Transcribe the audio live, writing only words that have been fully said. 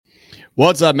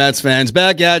What's up, Mets fans?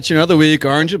 Back at you another week.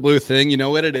 Orange and Blue thing. You know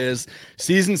what it is.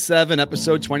 Season 7,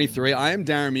 episode 23. I am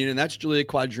Darren Mean, and that's Julia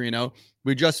Quadrino.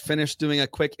 We just finished doing a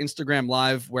quick Instagram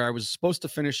live where I was supposed to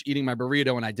finish eating my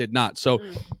burrito, and I did not. So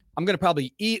I'm going to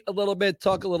probably eat a little bit,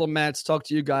 talk a little Mets, talk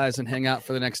to you guys, and hang out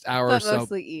for the next hour or so.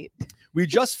 Mostly eat. We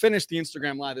just finished the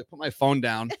Instagram live. I put my phone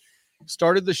down,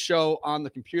 started the show on the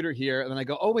computer here, and then I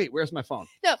go, oh, wait, where's my phone?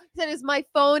 No, that is my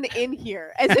phone in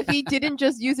here, as if he didn't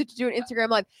just use it to do an Instagram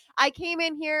live. I came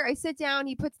in here, I sit down,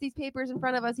 he puts these papers in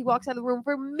front of us, he walks out of the room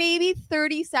for maybe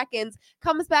 30 seconds,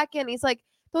 comes back in, he's like,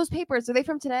 those papers, are they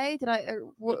from today?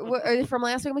 Are they from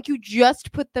last week? I'm like, you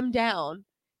just put them down.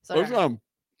 So,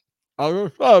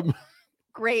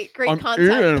 great I'm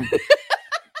content.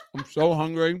 I'm so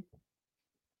hungry.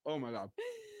 Oh my God.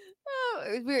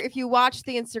 If you watch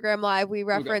the Instagram live, we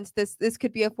referenced this. This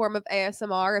could be a form of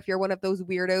ASMR. If you're one of those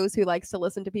weirdos who likes to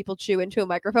listen to people chew into a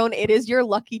microphone, it is your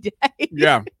lucky day.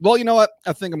 Yeah. Well, you know what?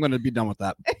 I think I'm going to be done with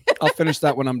that. I'll finish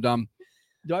that when I'm done.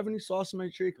 Do I have any sauce in my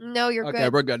cheek? No, you're good. Okay,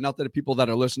 we're good. Not that the people that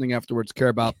are listening afterwards care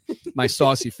about my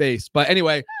saucy face. But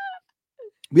anyway,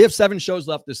 we have 7 shows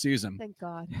left this season. Thank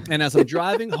God. And as I'm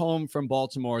driving home from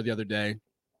Baltimore the other day,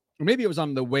 or maybe it was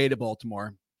on the way to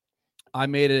Baltimore, I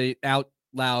made a out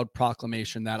loud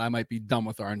proclamation that I might be done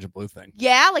with Orange and Blue thing.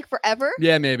 Yeah, like forever?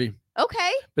 Yeah, maybe.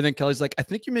 Okay. But then Kelly's like, I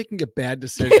think you're making a bad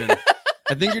decision.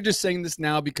 I think you're just saying this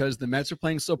now because the Mets are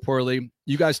playing so poorly.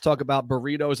 You guys talk about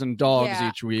burritos and dogs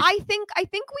each week. I think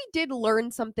we did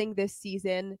learn something this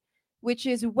season, which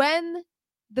is when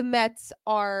the Mets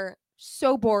are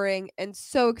so boring and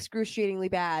so excruciatingly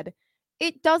bad,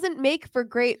 it doesn't make for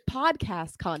great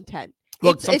podcast content.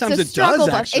 Look, sometimes it does,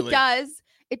 actually.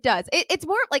 It does. It's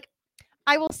more like,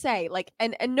 I will say, like,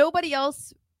 and nobody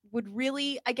else would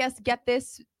really, I guess, get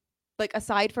this, like,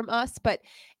 aside from us, but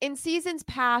in seasons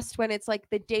past, when it's like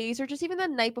the days or just even the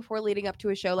night before leading up to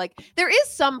a show, like, there is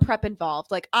some prep involved.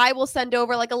 Like, I will send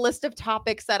over like a list of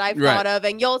topics that I've thought of,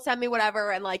 and you'll send me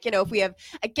whatever, and like, you know, if we have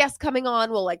a guest coming on,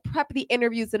 we'll like prep the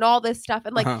interviews and all this stuff.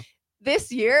 And like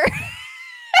this year,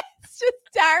 it's just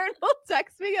Darren will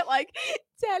text me at like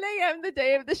 10 a.m. the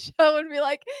day of the show and be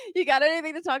like, you got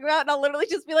anything to talk about? And I'll literally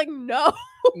just be like, no.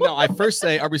 No, I first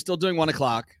say, are we still doing 1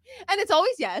 o'clock? And it's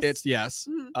always yes. It's yes.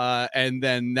 And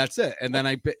then that's it. And then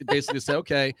I basically say,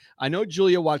 okay, I know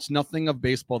Julia watched nothing of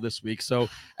baseball this week. So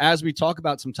as we talk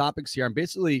about some topics here, I'm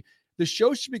basically, the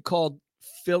show should be called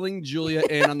Filling Julia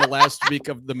In on the Last Week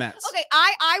of the Mets. Okay,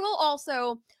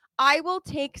 I will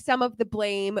take some of the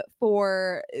blame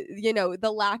for, you know,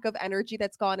 the lack of energy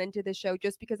that's gone into the show,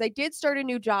 just because I did start a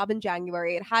new job in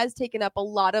January. It has taken up a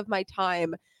lot of my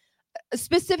time,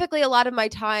 specifically a lot of my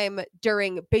time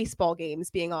during baseball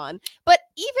games being on. But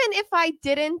even if I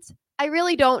didn't, I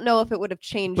really don't know if it would have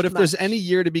changed. But if there's any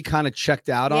year to be kind of checked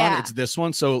out on, it's this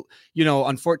one. So, you know,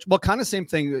 unfortunately, well, kind of same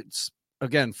thing. It's,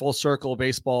 again, full circle,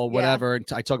 baseball, whatever. And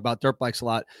I talk about dirt bikes a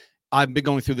lot. I've been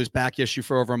going through this back issue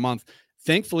for over a month.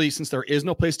 Thankfully, since there is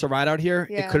no place to ride out here,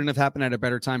 it couldn't have happened at a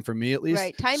better time for me, at least.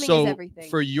 Right. Timing is everything.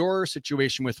 For your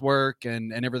situation with work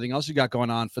and everything else you got going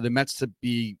on, for the Mets to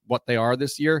be what they are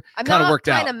this year, kind of worked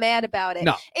out. I'm kind of mad about it.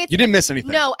 No, you didn't miss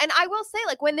anything. No, and I will say,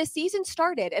 like, when the season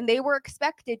started and they were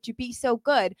expected to be so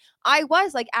good, I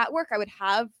was, like, at work, I would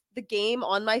have the game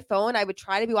on my phone. I would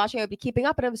try to be watching. I would be keeping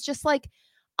up. And it was just like,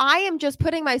 I am just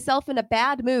putting myself in a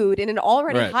bad mood in an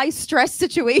already high stress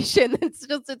situation. It's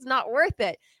not worth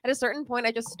it. At a certain point,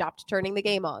 I just stopped turning the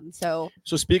game on. So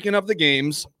speaking of the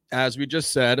games, as we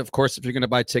just said, of course, if you're going to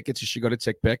buy tickets, you should go to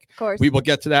TickPick. Of course. We will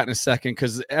get to that in a second,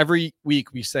 because every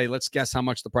week we say, let's guess how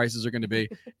much the prices are going to be.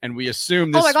 And we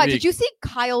assume this Oh my God, week... did you see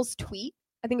Kyle's tweet?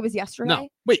 I think it was yesterday. No.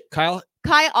 Wait, Kyle?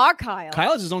 Kyle. Kyle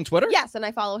has his own Twitter? Yes, and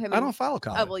I follow him. I don't follow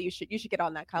Kyle. Oh, well, you should get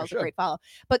on that. Kyle's a great follow.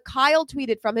 But Kyle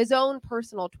tweeted from his own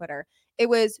personal Twitter. It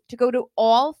was to go to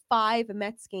all 5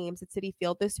 Mets games at Citi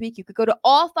Field this week. You could go to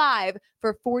all 5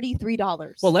 for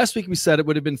 $43. Well, last week we said it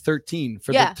would have been 13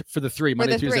 for the 3,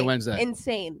 Monday, Tuesday, Wednesday.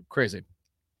 Insane. Crazy.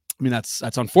 I mean, that's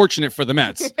unfortunate for the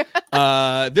Mets.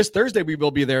 This Thursday, we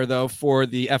will be there, though, for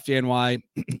the FDNY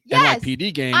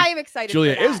NYPD game. I am excited.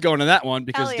 Julia is going to that one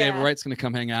because David Wright's going to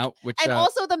come hang out. And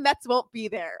also the Mets won't be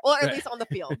there, or at least on the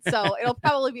field. So it'll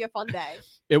probably be a fun day.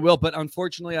 It will. But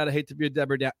unfortunately, I'd hate to be a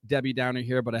Debbie Downer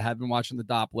here, but I have been watching the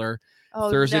Doppler.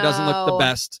 Thursday doesn't look the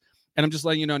best. And I'm just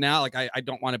letting you know now, like, I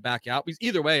don't want to back out. Because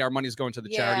either way, our money's going to the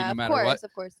charity no matter what.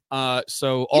 Of course.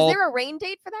 So is there a rain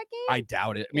date for that game? I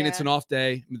doubt it. I mean, it's an off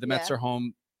day. The Mets are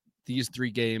home these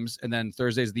 3 games, and then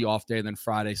Thursday's the off day, and then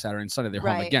Friday, Saturday, and Sunday they're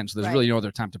home again. So there's really no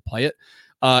other time to play it.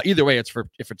 Either way, if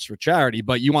it's for charity,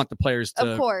 but you want the players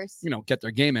to, of course, get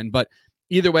their game in. But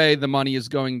either way, the money is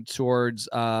going towards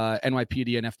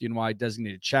NYPD and FDNY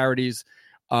designated charities.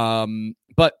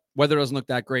 But weather doesn't look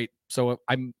that great. So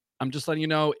I'm just letting you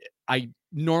know, I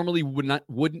normally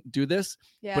wouldn't do this,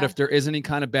 but if there is any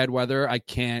kind of bad weather, I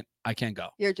can't go.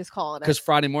 You're just calling it. Because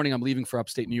Friday morning I'm leaving for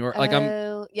upstate New York. Like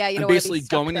I'm basically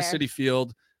going to Citi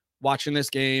Field, watching this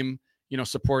game,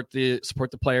 support the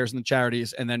players and the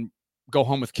charities, and then go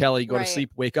home with Kelly, go to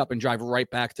sleep, wake up, and drive right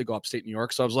back to go upstate New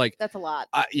York. So I was like, that's a lot.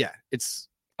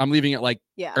 I'm leaving it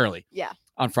early. Yeah.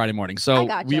 On Friday morning. So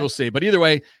we will see. But either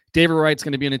way, David Wright's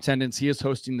going to be in attendance. He is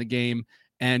hosting the game.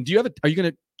 And are you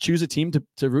going to choose a team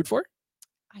to root for?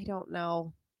 I don't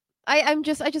know. I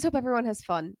just hope everyone has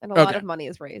fun and a lot of money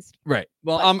is raised. Right.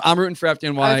 Well, I'm rooting for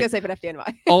FDNY. I was going to say, but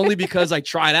FDNY. Only because I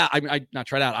tried out.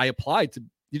 I applied to.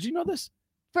 Did you know this?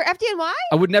 For FDNY?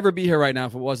 I would never be here right now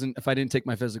if I didn't take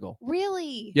my physical.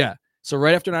 Really? Yeah. So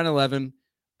right after 9/11,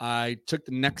 I took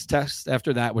the next test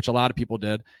after that, which a lot of people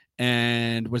did,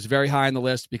 and was very high on the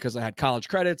list because I had college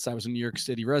credits. I was a New York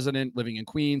City resident living in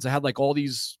Queens. I had all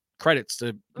these credits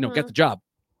to get the job.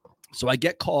 So I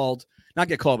not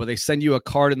get called, but they send you a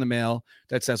card in the mail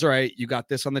that says, all right, you got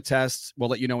this on the test. We'll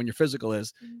let you know when your physical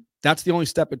is. That's the only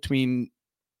step between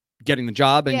getting the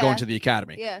job and going to the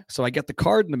academy. Yeah. So I get the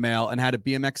card in the mail and had a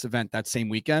BMX event that same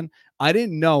weekend. I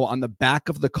didn't know on the back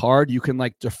of the card, you can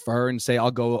defer and say, I'll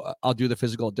do the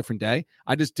physical a different day.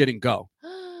 I just didn't go.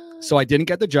 So I didn't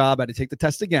get the job. I had to take the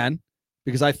test again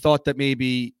because I thought that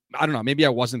maybe I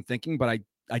wasn't thinking, but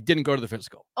I didn't go to the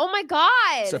physical. Oh my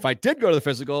God. So if I did go to the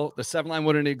physical, the 7 line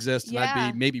wouldn't exist. And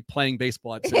I'd be maybe playing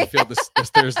baseball at Citi Field this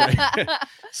Thursday.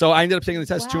 So I ended up taking the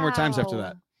test 2 more times after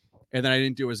that. And then I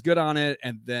didn't do as good on it.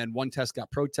 And then one test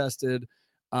got protested.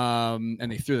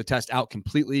 And they threw the test out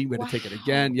completely. We had to take it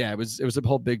again. Yeah, it was a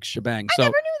whole big shebang. I never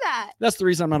knew that. That's the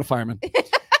reason I'm not a fireman.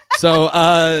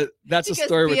 So that's a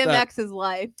story with that. BMX is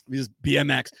life. Because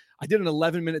BMX. I did an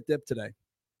 11-minute dip today.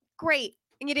 Great.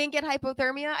 And you didn't get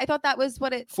hypothermia? I thought that was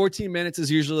what 14 minutes is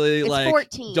usually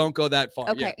 14. Don't go that far.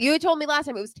 Okay. Yeah. You had told me last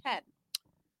time it was 10.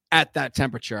 At that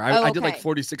temperature. I did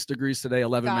 46 degrees today,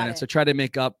 11 minutes. I tried to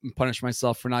make up and punish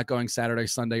myself for not going Saturday,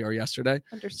 Sunday, or yesterday.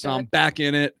 Understood. So I'm back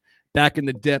in it, back in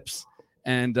the dips.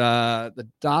 And the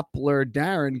Doppler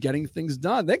Darren getting things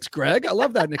done. Thanks, Greg. I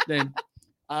love that nickname.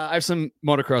 I have some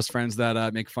motocross friends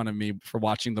that make fun of me for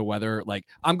watching the weather.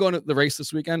 I'm going to the race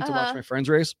this weekend to watch my friends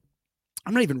race.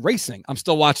 I'm not even racing. I'm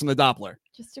still watching the Doppler.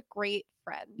 Just a great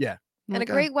friend. Yeah. And a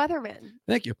great weatherman.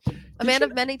 Thank you. A man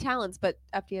of many talents, but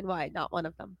FDNY, not one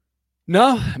of them.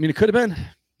 No, I mean, it could have been.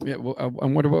 Yeah, I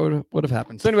wonder what would have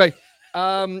happened. So anyway,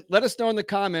 let us know in the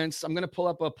comments. I'm going to pull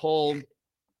up a poll,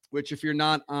 which if you're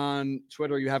not on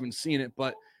Twitter, you haven't seen it,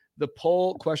 but the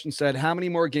poll question said, how many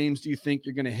more games do you think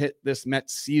you're going to hit this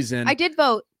Mets season? I did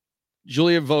vote.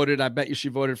 Julia voted. I bet you she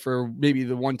voted for maybe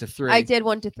the 1 to 3. I did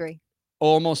 1 to 3.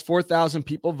 Almost 4,000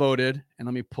 people voted. And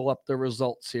let me pull up the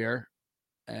results here.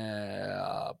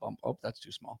 That's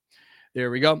too small.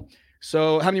 There we go.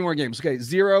 So how many more games? Okay.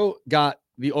 0 got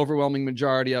the overwhelming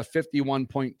majority of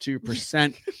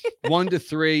 51.2%. 1 to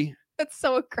 3. That's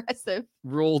so aggressive.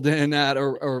 Rolled in at,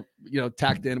 or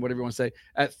tacked in, whatever you want to say,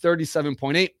 at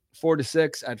 37.8. 4 to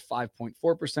 6 at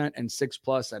 5.4%, and 6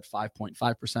 plus at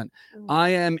 5.5%. I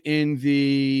am in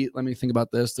the, let me think about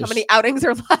this. How many outings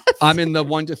are left? I'm in the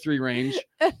 1 to 3 range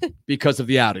because of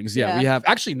the outings. Yeah. We have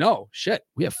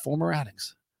we have 4 more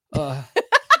outings.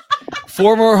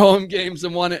 4 more home games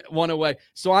and one away.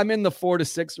 So I'm in the 4 to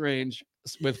 6 range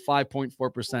with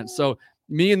 5.4%. So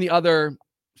me and the other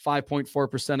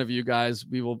 5.4% of you guys,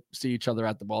 we will see each other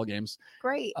at the ball games.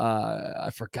 Great. I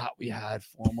forgot we had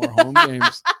 4 more home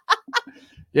games.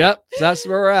 Yep, that's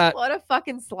where we're at. What a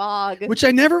fucking slog. Which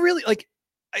I never really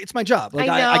it's my job. I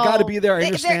got to be there. I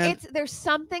understand. There's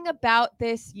something about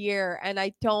this year, and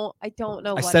I don't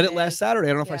know. I said it last Saturday.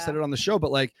 I don't know if I said it on the show,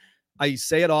 but I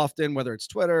say it often, whether it's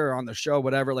Twitter or on the show,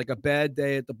 whatever. A bad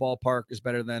day at the ballpark is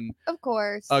better than, of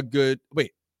course, a bad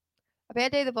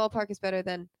day at the ballpark is better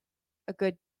than a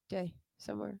good day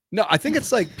somewhere. No, I think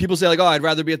it's people say I'd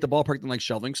rather be at the ballpark than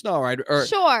shoveling snow, right? Or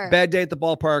sure, bad day at the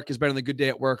ballpark is better than a good day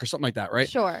at work or something like that, right?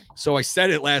 Sure. So I said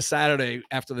it last Saturday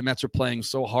after the Mets were playing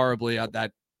so horribly at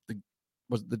that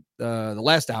was the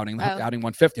last outing, outing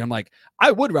 150. I'm like,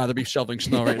 I would rather be shoveling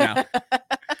snow right now,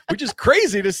 which is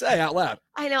crazy to say out loud.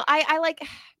 I know. I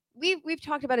we've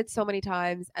talked about it so many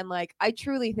times, and I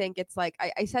truly think it's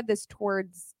I said this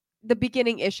towards the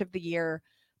beginning-ish of the year,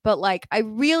 but I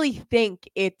really think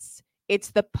it's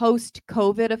the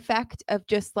post-COVID effect of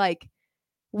just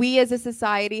we as a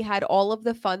society had all of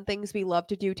the fun things we love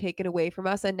to do taken away from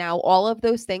us, and now all of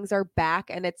those things are back,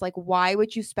 and it's why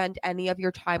would you spend any of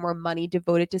your time or money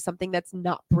devoted to something that's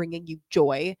not bringing you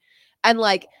joy? And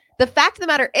the fact of the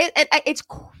matter, it's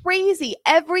crazy.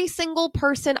 Every single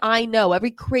person I know, every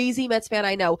crazy Mets fan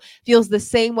I know feels the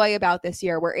same way about this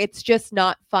year, where it's just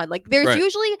not fun. Like there's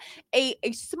usually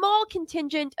a small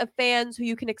contingent of fans who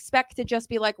you can expect to just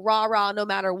be like rah rah no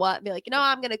matter what, and be like,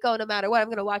 I'm going to go no matter what, I'm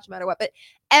going to watch no matter what. But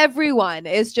everyone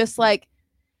is just like,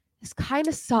 this kind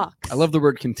of sucks. I love the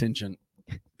word contingent.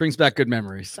 Brings back good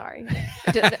memories. Sorry.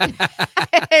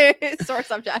 Sore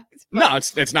subject. No,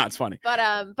 it's not. It's funny.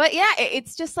 But yeah,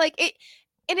 it's just like it,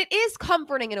 and it is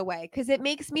comforting in a way, because it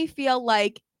makes me feel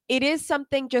like it is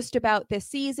something just about this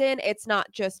season. It's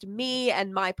not just me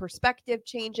and my perspective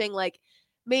changing. Like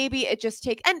maybe it just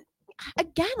and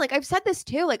again, like I've said this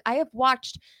too, like I have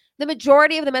watched the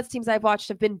majority of the Mets teams I've watched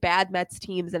have been bad Mets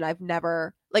teams, and I've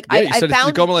never I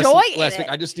found joy last in week. it.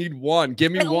 I just need one.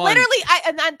 Give me one.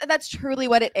 Literally, that's truly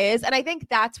what it is. And I think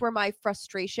that's where my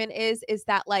frustration is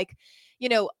that like,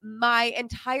 my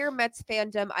entire Mets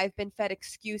fandom, I've been fed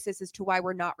excuses as to why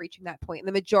we're not reaching that point. And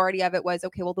the majority of it was,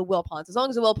 okay, well, the Wilpons, as long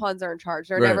as the Wilpons are in charge,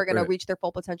 they're never going to reach their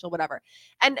full potential, whatever.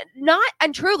 And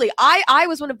truly, I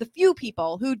was one of the few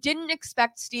people who didn't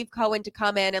expect Steve Cohen to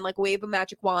come in and like wave a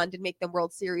magic wand and make them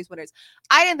World Series winners.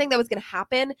 I didn't think that was going to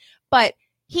happen, but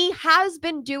he has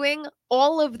been doing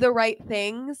all of the right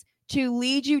things to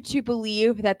lead you to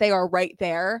believe that they are right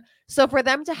there. So for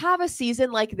them to have a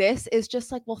season like this is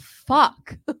just like, well,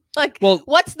 fuck.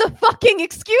 What's the fucking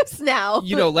excuse now?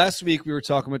 Last week we were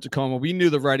talking with Tacoma. We knew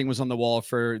the writing was on the wall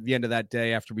for the end of that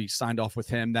day after we signed off with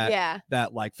him that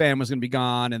like Pham was going to be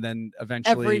gone. And then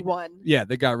eventually everyone. Yeah,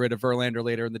 they got rid of Verlander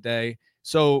later in the day.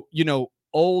 So,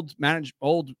 old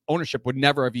ownership would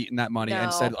never have eaten that money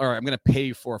and said, all right, I'm going to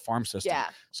pay for a farm system. Yeah.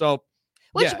 So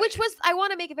Which was, I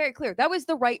want to make it very clear, that was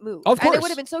the right move. Of course. And it would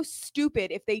have been so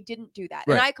stupid if they didn't do that.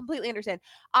 Right. And I completely understand.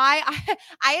 I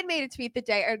had made a tweet the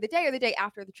day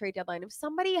after the trade deadline. If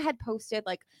somebody had posted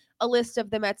like a list of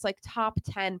the Mets like top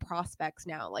 10 prospects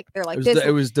now, like they're like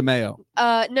it was DeMayo.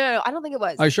 No, I don't think it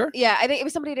was. Are you sure? Yeah, I think it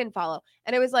was somebody I didn't follow.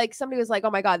 And it was like, somebody was like,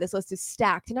 oh my God, this list is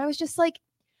stacked. And I was just like,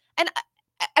 and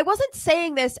I wasn't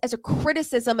saying this as a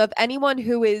criticism of anyone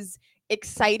who is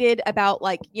excited about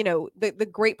like, the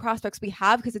great prospects we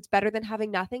have, because it's better than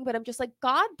having nothing. But I'm just like,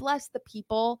 God bless the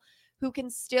people who can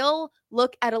still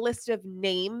look at a list of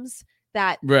names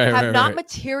that have not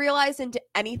materialized into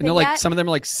anything like yet. Some of them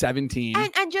are like 17.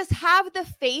 And just have the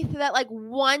faith that like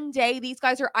one day these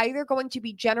guys are either going to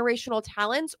be generational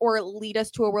talents or lead us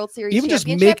to a World Series even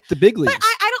championship. Just make the big leagues. But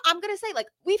I'm going to say, like,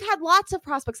 we've had lots of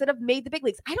prospects that have made the big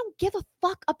leagues. I don't give a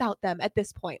fuck about them at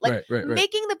this point. Like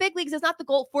making the big leagues is not the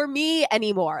goal for me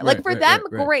anymore. Like for them,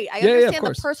 great. I understand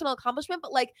the personal accomplishment,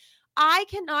 but like I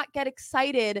cannot get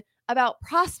excited about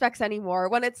prospects anymore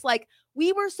when it's like,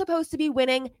 we were supposed to be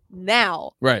winning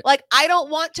now. Right. Like, I don't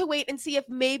want to wait and see if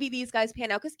maybe these guys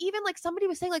pan out. Because even like somebody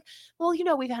was saying like, well,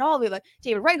 we've had all of like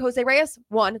David Wright, Jose Reyes,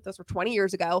 one, those were 20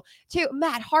 years ago. Two,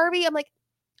 Matt Harvey. I'm like,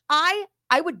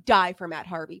 I would die for Matt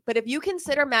Harvey. But if you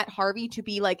consider Matt Harvey to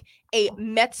be like a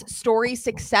Mets story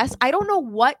success, I don't know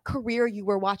what career you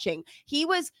were watching. He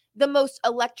was the most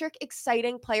electric,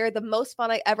 exciting player, the most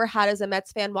fun I ever had as a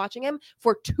Mets fan watching him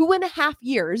for 2.5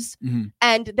 years. Mm-hmm.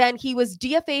 And then he was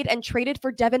DFA'd and traded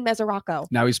for Devin Mesoraco.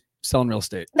 Now he's selling real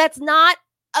estate. That's not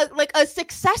a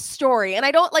success story. And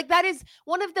I don't like, that is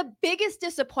one of the biggest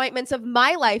disappointments of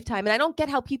my lifetime. And I don't get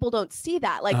how people don't see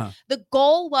that. Like the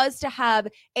goal was to have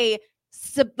a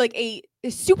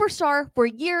superstar for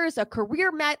years, a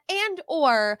career Met and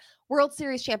or World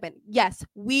Series champion. Yes,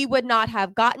 we would not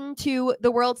have gotten to the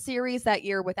World Series that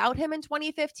year without him in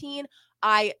 2015.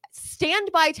 I stand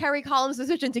by Terry Collins'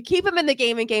 decision to keep him in the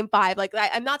game in Game 5. Like,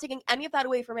 I'm not taking any of that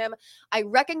away from him. I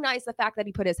recognize the fact that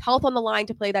he put his health on the line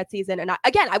to play that season. And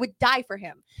I would die for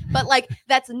him. But like,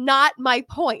 that's not my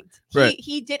point.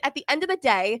 He did, at the end of the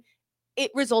day,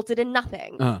 it resulted in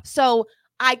nothing. So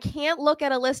I can't look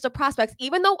at a list of prospects,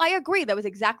 even though I agree that was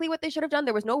exactly what they should have done.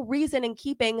 There was no reason in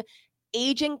keeping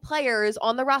aging players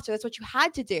on the roster. That's what you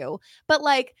had to do. But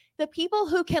like the people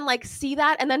who can like see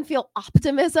that and then feel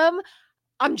optimism,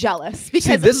 I'm jealous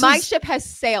because my ship has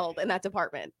sailed in that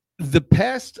department. The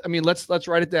past, I mean, let's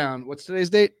write it down. What's today's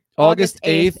date? August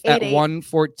 8th at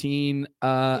 1:14.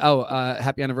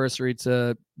 Happy anniversary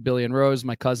to Billy and Rose.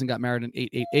 My cousin got married in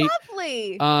 888.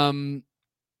 Lovely.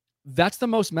 That's the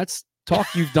most Mets talk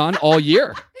you've done all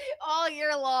year. All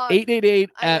year long. 888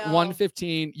 at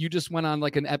 1:15. You just went on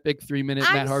like an epic 3-minute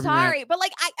Matt Harvey sorry, rant. but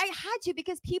like I had to,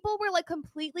 because people were like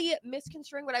completely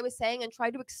misconstruing what I was saying and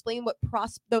tried to explain what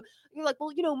you're like,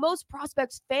 well, most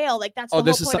prospects fail. Like that's the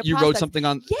whole point of you wrote something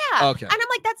on. Yeah. Okay. And I'm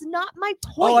like, that's not my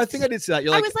point. Oh, I think I did see that.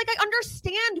 You're like, I was like, I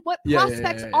understand what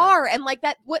prospects are, and like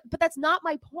that. But that's not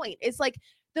my point. It's like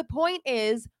the point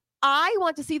is, I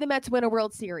want to see the Mets win a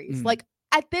World Series. Like,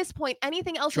 at this point,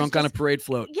 anything else drunk on a parade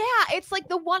float. Yeah, it's like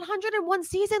the 101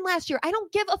 season last year. I don't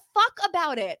give a fuck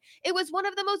about it. It was one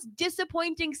of the most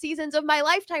disappointing seasons of my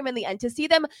lifetime in the end. To see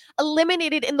them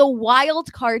eliminated in the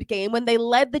wild card game when they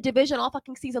led the division all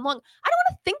fucking season long. I don't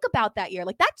want to think about that year.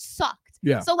 Like, that sucked.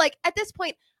 Yeah. So, like, at this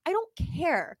point, I don't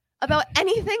care about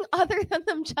anything other than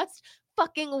them just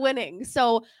fucking winning.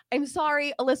 So I'm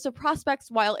sorry, a list of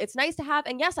prospects, while it's nice to have,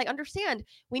 and yes, I understand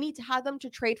we need to have them to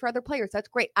trade for other players. That's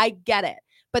great. I get it.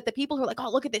 But the people who are like,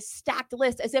 oh, look at this stacked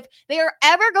list, as if they are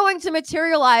ever going to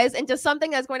materialize into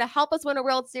something that's going to help us win a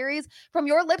World Series, from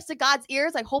your lips to God's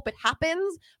ears, I hope it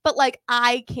happens. But like,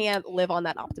 I can't live on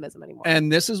that optimism anymore. And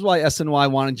this is why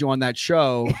SNY wanted you on that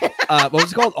show. What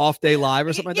was it called? Off Day Live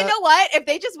or something like that? You know what? If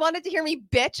they just wanted to hear me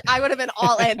bitch, I would have been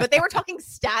all in. But they were talking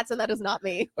stats, and that is not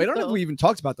me. I don't know if we even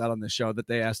talked about that on this show, that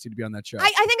they asked you to be on that show. I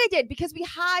think I did, because we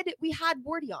had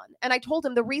Wardy on, and I told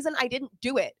him the reason I didn't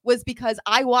do it was because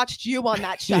I watched you on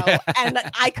that show and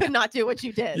I could not do what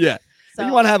you did. Yeah. So if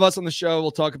you want to have us on the show,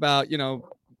 we'll talk about,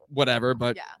 whatever,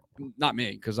 but not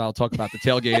me, because I'll talk about the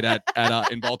tailgate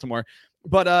at in Baltimore.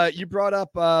 But you brought up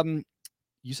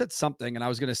you said something, and I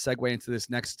was going to segue into this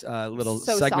next little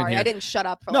segment sorry. here. I didn't shut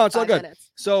up for it's all good. minutes.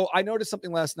 So I noticed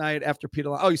something last night after Peter.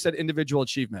 Oh, you said individual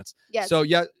achievements. Yes. So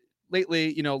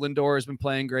lately, Lindor has been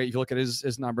playing great. If you look at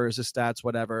his numbers, his stats,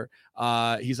 whatever,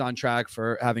 he's on track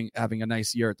for having a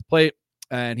nice year at the plate,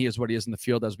 and he is what he is in the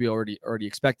field, as we already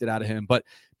expected out of him. But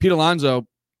Pete Alonso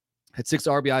had 6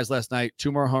 RBIs last night,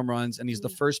 2 more home runs, and he's the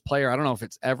first player, I don't know if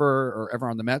it's ever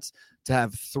on the Mets, to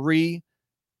have 3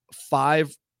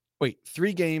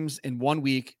 games in 1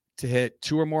 week to hit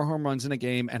 2 or more home runs in a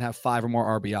game and have 5 or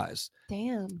more RBIs.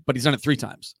 Damn. But he's done it 3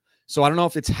 times. So I don't know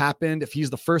if it's happened, if he's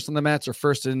the first on the Mets or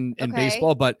first in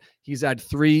baseball, but he's had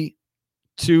 3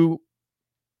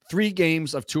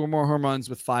 games of 2 or more home runs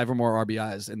with 5 or more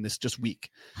RBIs in this just week.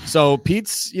 So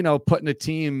Pete's, putting a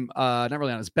team not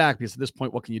really on his back, because at this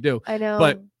point, what can you do? I know.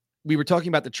 But we were talking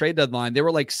about the trade deadline. They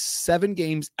were like 7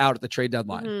 games out at the trade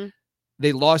deadline. Mm-hmm.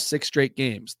 They lost 6 straight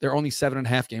games. They're only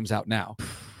 7.5 games out now,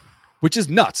 which is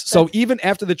nuts. So even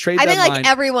after the trade deadline, I think like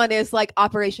everyone is like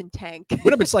Operation Tank.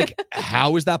 But it's like,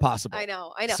 how is that possible? I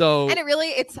know. So, and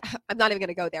I'm not even going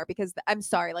to go there, because I'm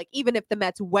sorry. Like, even if the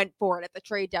Mets went for it at the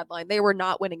trade deadline, they were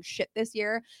not winning shit this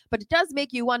year. But it does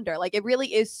make you wonder. Like, it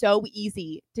really is so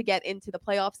easy to get into the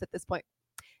playoffs at this point.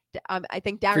 I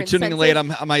think Darren. If you're tuning in late, I was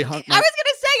going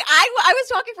to say, I was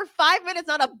talking for 5 minutes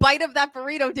on a bite of that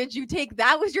burrito. Did you take?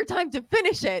 That was your time to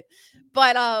finish it.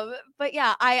 But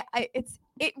yeah,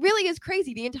 it really is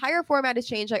crazy. The entire format has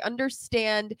changed. I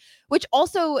understand, which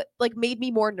also like made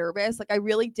me more nervous. Like, I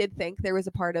really did think there was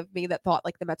a part of me that thought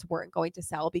like the Mets weren't going to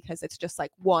sell, because it's just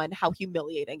like, one, how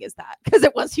humiliating is that? Because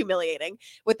it was humiliating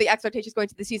with the expectations going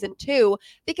to the season. 2,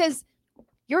 because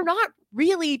you're not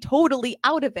really totally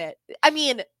out of it. I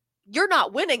mean, you're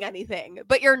not winning anything,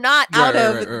 but you're not out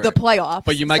of the playoffs.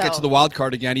 But you might get to the wild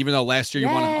card again, even though last year you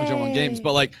won 101 games.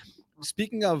 But like,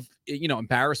 speaking of,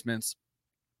 embarrassments,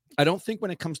 I don't think when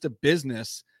it comes to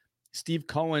business, Steve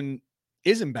Cohen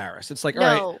is embarrassed. It's like,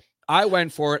 all right, I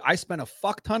went for it. I spent a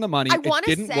fuck ton of money. It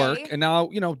didn't work. And now,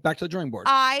 back to the drawing board.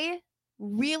 I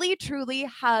really, truly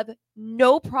have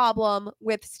no problem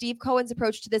with Steve Cohen's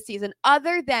approach to this season,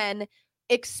 other than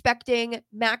expecting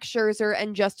Max Scherzer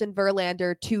and Justin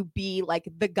Verlander to be like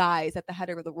the guys at the head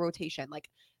of the rotation, like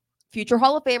future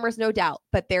Hall of Famers, no doubt,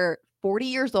 but they're 40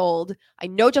 years old. I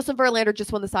know Justin Verlander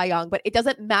just won the Cy Young, but it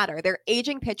doesn't matter. They're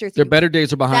aging pitchers. Their better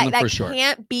days are behind them for sure. That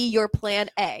can't be your plan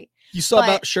A. You saw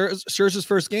about Scherzer's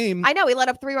first game. I know he let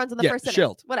up 3 runs in the first inning.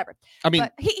 Shelled. Whatever. I mean,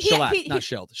 not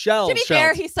shelled. Shelled. To be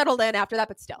fair, he settled in after that,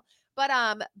 but still. But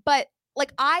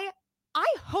like I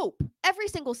hope every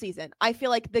single season, I feel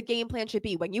like the game plan should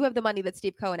be, when you have the money that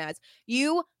Steve Cohen has,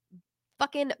 you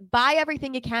fucking buy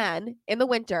everything you can in the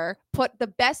winter, put the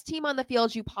best team on the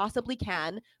field you possibly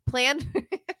can, plan.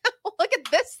 Look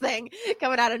at this thing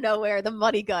coming out of nowhere, the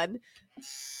money gun.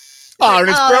 Oh,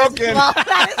 it's broken. Well,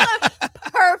 that is a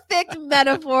perfect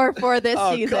metaphor for this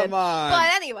season. Come on.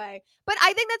 But anyway,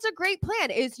 I think that's a great plan,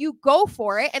 is you go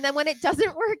for it, and then when it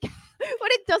doesn't work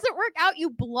out, you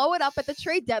blow it up at the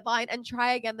trade deadline and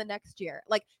try again the next year.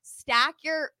 Like, stack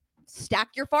your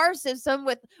farm system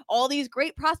with all these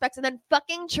great prospects, and then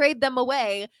fucking trade them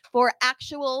away for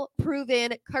actual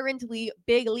proven, currently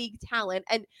big league talent.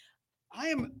 And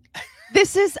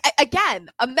this is again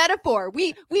a metaphor.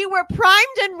 We were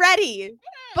primed and ready,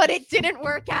 but it didn't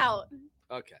work out.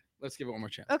 Okay, let's give it one more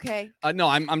chance. Okay. No,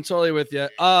 I'm totally with you.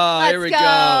 Let's here we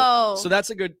go. So that's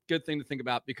a good thing to think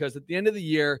about, because at the end of the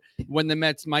year, when the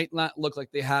Mets might not look like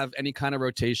they have any kind of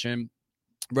rotation,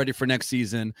 ready for next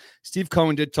season. Steve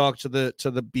Cohen did talk to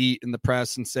the beat in the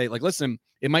press and say, like, listen,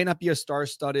 it might not be a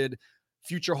star-studded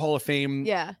future Hall of Fame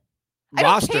roster, I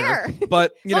don't care.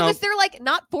 but as long as they're like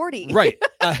not 40. Right.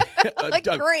 Like,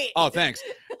 great. Oh, thanks.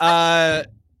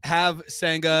 Have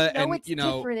Senga and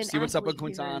see what's up with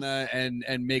Quintana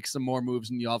and make some more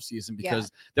moves in the offseason,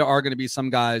 because there are going to be some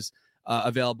guys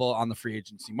available on the free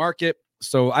agency market.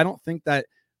 So I don't think that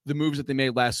the moves that they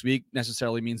made last week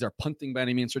necessarily means they're punting by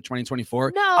any means for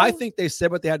 2024. No. I think they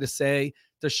said what they had to say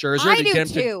to Scherzer. I do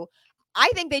too. I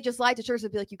think they just lied to Scherzer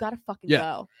and be like, you got to fucking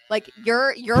go. Like,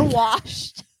 you're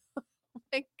washed. Oh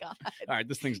my God. All right,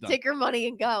 this thing's done. Take your money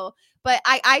and go. But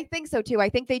I think so too. I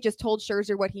think they just told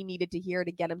Scherzer what he needed to hear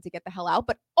to get him to get the hell out.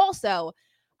 But also,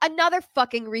 another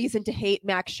fucking reason to hate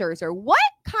Max Scherzer. What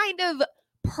kind of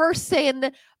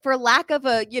person, for lack of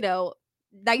a,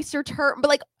 nicer term, but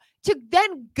like, to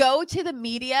then go to the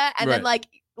media and then like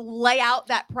lay out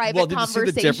that private conversation. You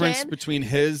see the difference between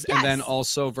his and then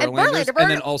also Verlander's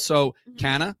and then also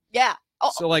Canna? Yeah.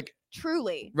 Oh, so like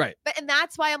truly. Right. And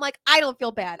that's why I'm like, I don't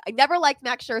feel bad. I never liked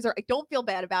Max Scherzer. I don't feel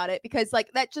bad about it, because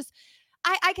like that just,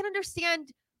 I can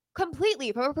understand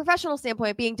completely from a professional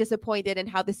standpoint being disappointed in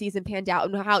how the season panned out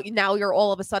and how now you're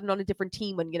all of a sudden on a different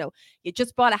team when, you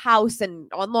just bought a house and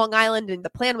on Long Island and the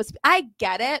plan was, I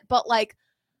get it. But like,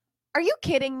 are you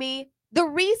kidding me? The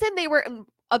reason they were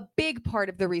a big part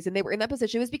of the reason they were in that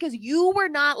position was because you were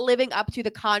not living up to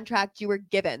the contract you were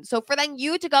given. So for then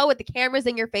you to go with the cameras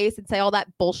in your face and say all that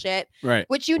bullshit, right,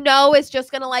 which is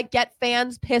just going to like get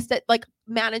fans pissed at like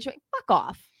management, fuck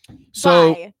off.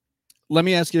 So bye. Let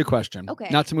me ask you a question. Okay.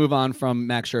 Not to move on from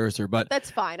Max Scherzer, but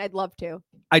that's fine. I'd love to.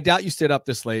 I doubt you stayed up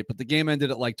this late, but the game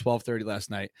ended at like 12:30 last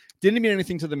night. Didn't mean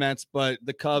anything to the Mets, but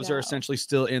the Cubs are essentially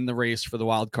still in the race for the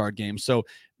wild card game. So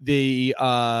the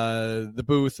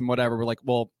booth and whatever were like,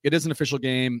 well, it is an official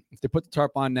game. If they put the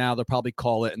tarp on now, they'll probably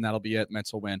call it and that'll be it.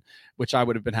 Mets will win, which I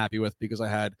would have been happy with because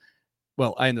I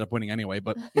ended up winning anyway,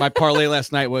 but my parlay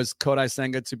last night was Kodai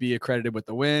Senga to be accredited with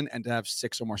the win and to have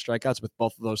 6 or more strikeouts with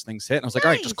both of those things hit. And I was like,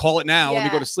 all right, just call it now. Let me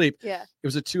go to sleep. Yeah. It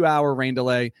was a 2-hour rain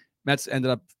delay. Mets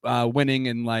ended up winning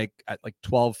at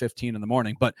 12:15 in the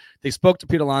morning, but they spoke to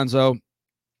Pete Alonso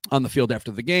on the field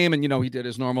after the game. And, he did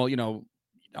his normal,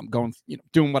 I'm going,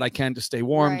 doing what I can to stay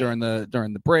warm during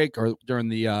the break or during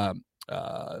the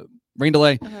rain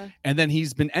delay. Uh-huh. And then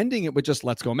he's been ending it with just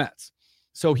let's go Mets.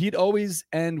 So he'd always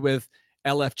end with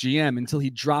LFGM until he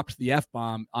dropped the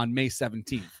F-bomb on May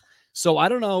 17th. So I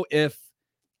don't know if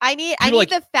I need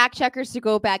the fact checkers to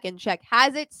go back and check.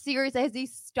 Has he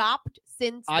stopped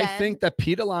since then? I think that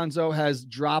Pete Alonso has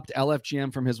dropped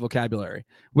LFGM from his vocabulary,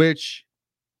 which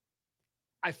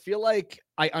I feel like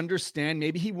I understand.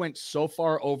 Maybe he went so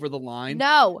far over the line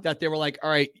that they were like,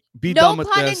 all right, be done with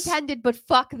this. No pun intended, but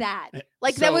fuck that.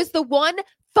 Like, that was the one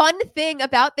fun thing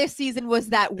about this season was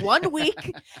that 1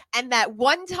 week and that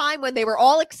one time when they were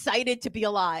all excited to be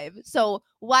alive. So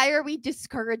why are we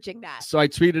discouraging that? So I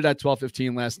tweeted at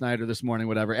 12:15 last night or this morning,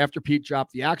 whatever, after Pete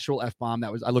dropped the actual F-bomb.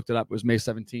 I looked it up. It was May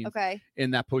 17th. Okay.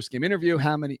 In that post-game interview,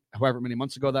 however many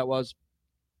months ago that was,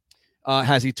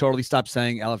 has he totally stopped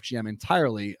saying LFGM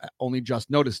entirely? I only just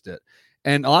noticed it.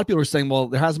 And a lot of people are saying, well,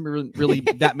 there hasn't been really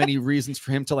that many reasons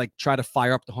for him to like try to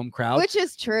fire up the home crowd. Which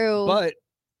is true. But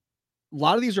a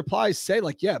lot of these replies say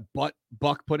like, yeah, but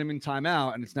Buck put him in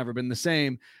timeout and it's never been the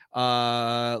same.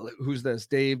 Who's this?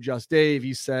 Just Dave.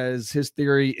 He says his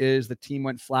theory is the team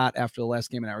went flat after the last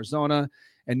game in Arizona,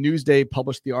 and Newsday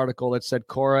published the article that said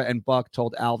Cora and Buck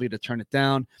told Alvy to turn it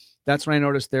down. That's when I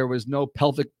noticed there was no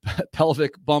pelvic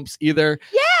bumps either.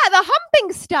 Yeah, the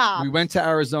humping stop. We went to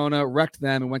Arizona, wrecked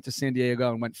them, and went to San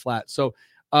Diego and went flat. So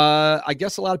I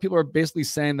guess a lot of people are basically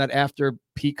saying that after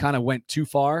Pete kind of went too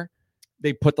far,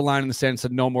 they put the line in the sand and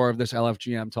said no more of this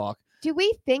LFGM talk. Do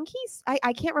we think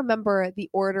I can't remember the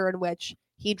order in which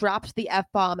he dropped the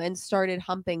F-bomb and started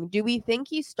humping. Do we think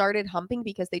he started humping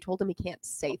because they told him he can't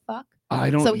say fuck?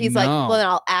 I don't know. So he's like, well, then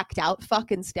I'll act out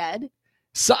fuck instead.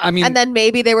 So, I mean, and then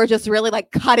maybe they were just really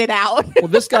like, cut it out. Well,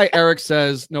 this guy, Eric,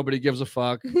 says nobody gives a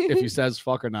fuck if he says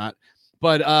fuck or not.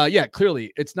 But yeah,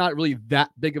 clearly it's not really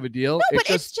that big of a deal. No, but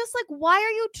it's just like, why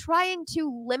are you trying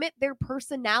to limit their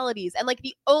personalities? And like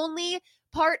the only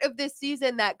part of this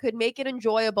season that could make it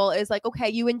enjoyable is like, okay,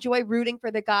 you enjoy rooting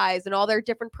for the guys and all their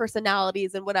different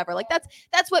personalities and whatever. Like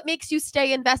that's what makes you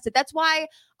stay invested. That's why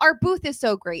our booth is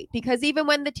so great, because even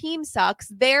when the team sucks,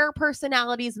 their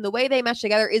personalities and the way they mesh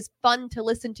together is fun to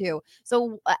listen to.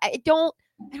 So I don't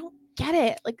get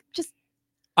it. Like, just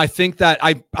I think that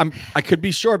I could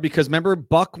be sure because remember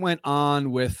Buck went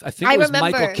on with I think it was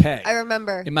Michael K. I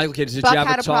remember. And Michael K. Did Buck you have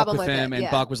had a a talk problem with with him? it, And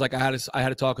yeah. Buck was like, I had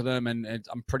to talk with him, and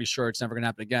I'm pretty sure it's never gonna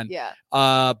happen again. Yeah.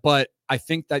 But I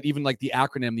think that even like the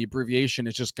acronym, the abbreviation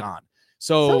is just gone.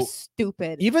 So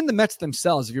stupid. Even the Mets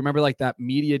themselves, if you remember like that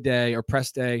media day or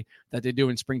press day that they do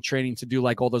in spring training to do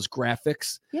like all those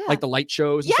graphics, like the light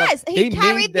shows. And yes, stuff, he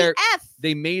carried the F.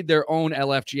 They made their own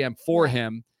LFGM for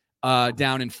him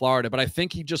down in Florida. But I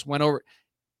think he just went over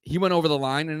the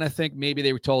line, and I think maybe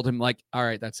they told him like, all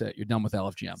right, that's it. You're done with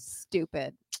LFGM.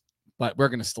 Stupid. But we're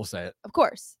going to still say it. Of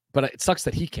course. But it sucks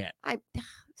that he can't.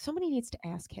 Somebody needs to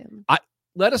ask him.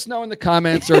 Let us know in the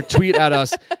comments or tweet at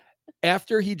us.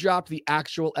 After he dropped the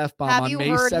actual F-bomb on May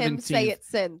 17th. Have you heard him say it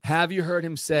since? Have you heard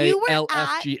him say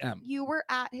LFGM? You were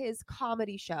at his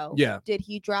comedy show. Yeah. Did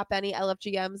he drop any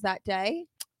LFGMs that day?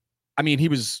 I mean, he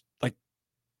was like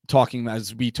talking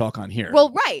as we talk on here.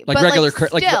 Well, right. Like but regular,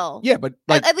 like, still. yeah, but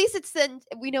like, at least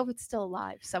we know it's still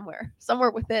alive somewhere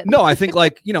within. No, I think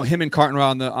like, him and Carton were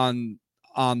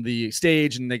on the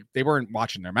stage and they weren't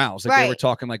watching their mouths. Like they were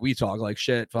talking like we talk, like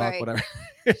shit, fuck, whatever.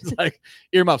 It's like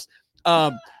earmuffs.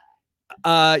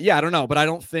 Yeah, I don't know, but I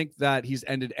don't think that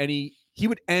he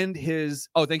would end his,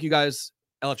 thank you guys,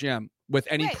 LFGM, with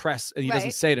any press, and he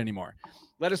doesn't say it anymore.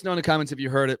 Let us know in the comments if you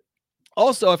heard it.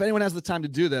 Also, if anyone has the time to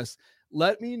do this,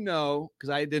 let me know, because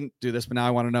I didn't do this, but now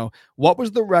I want to know, what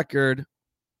was the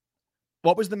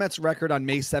Mets record on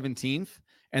May 17th?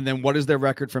 And then what is their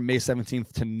record from May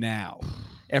 17th to now?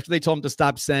 After they told him to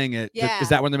stop saying it, is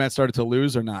that when the Mets started to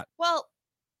lose or not? Well,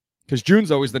 because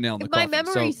June's always the nail in the coffin. My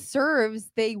memory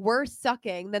serves, they were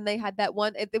sucking. Then they had that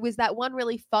one. It was that one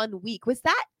really fun week. Was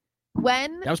that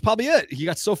when? That was probably it. He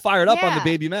got so fired up on the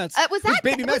baby Mets. Was it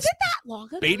that long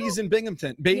ago? Babies in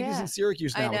Binghamton. Babies in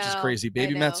Syracuse now, which is crazy.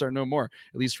 Baby Mets are no more,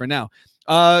 at least for now.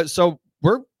 So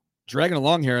we're dragging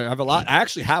along here. I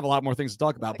actually have a lot more things to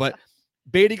talk about, but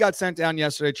Beatty got sent down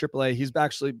yesterday, AAA. He's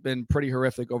actually been pretty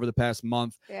horrific over the past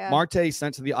month. Yeah. Marte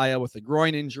sent to the IL with a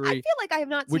groin injury. I feel like I have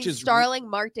not seen Starling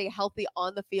Marte healthy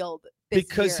on the field this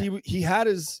because year. he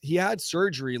had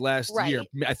surgery last year,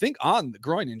 I think, on the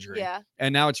groin injury. Yeah,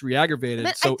 and now it's re-aggravated.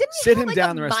 So sit him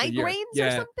down the rest of the year. Yeah,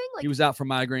 or something? He was out for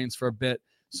migraines for a bit.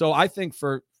 So I think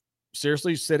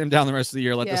seriously, sit him down the rest of the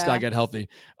year. Let this guy get healthy.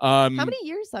 How many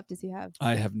years left does he have?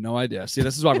 I have no idea. See,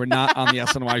 this is why we're not on the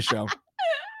SNY show.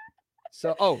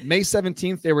 So, May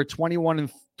 17th, they were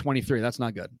 21-23. That's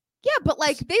not good. Yeah, but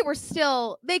like they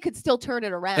could still turn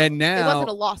it around. And now it wasn't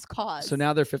a lost cause. So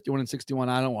now they're 51-61.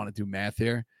 I don't want to do math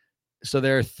here. So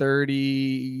they're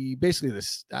 30, basically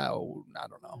this. Oh, I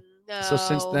don't know. No. So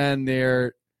since then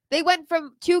they went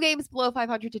from 2 games below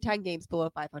 500 to 10 games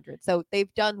below 500. So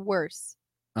they've done worse.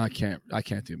 I can't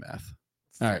do math.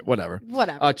 All right, whatever.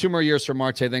 2 more years for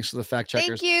Marte. Thanks for the fact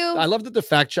checkers. Thank you. I love that the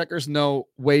fact checkers know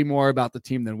way more about the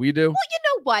team than we do. Well, you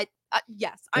know what?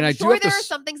 Yes, I'm sure there are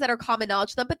some things that are common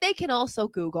knowledge to them, but they can also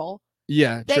Google.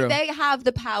 Yeah, true. They have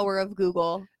the power of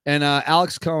Google. And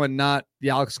Alex Cohen, not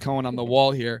the Alex Cohen on the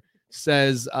wall here,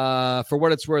 says, for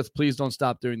what it's worth, please don't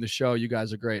stop doing the show. You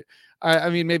guys are great. All right,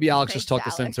 I mean, maybe Alex just talked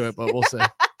us into it, but we'll see.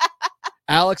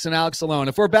 Alex and Alex alone.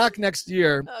 If we're back next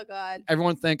year, oh God,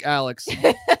 everyone thank Alex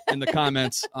in the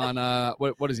comments on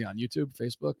what is he on YouTube,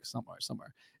 Facebook,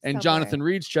 somewhere. And Jonathan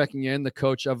Reed's checking in, the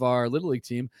coach of our Little League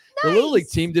team. Nice. The Little League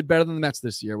team did better than the Mets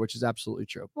this year, which is absolutely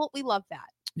true. Well, we love that.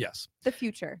 Yes. The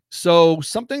future. So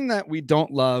something that we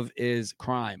don't love is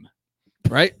crime,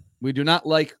 right? We do not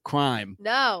like crime.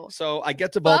 No. So I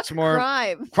get to Baltimore.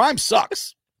 Crime. Crime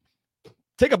sucks.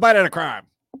 Take a bite out of crime.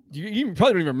 You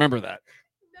probably don't even remember that.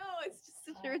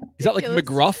 Is that like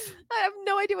McGruff? I have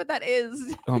no idea what that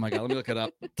is. Oh my God, let me look it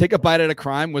up. Take a bite at a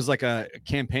crime was like a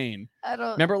campaign. I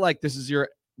don't remember. Like this is your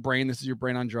brain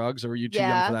on drugs, or were you too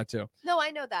young for that too? No, I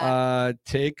know that.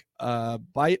 Take a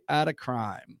bite at a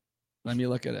crime. Let me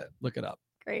look at it. Look it up.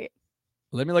 Great.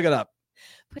 Let me look it up.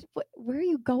 But where are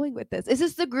you going with this? Is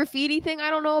this the graffiti thing I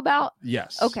don't know about?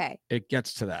 Yes. Okay. It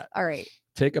gets to that. All right.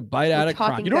 Take a bite at a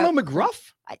crime. You don't know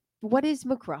McGruff? What is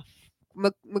McGruff?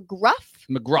 McGruff?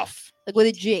 McGruff. Like with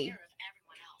a G.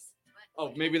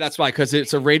 Oh, maybe that's why, because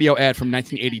it's a radio ad from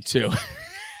 1982.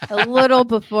 A little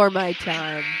before my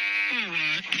time.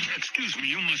 Excuse me,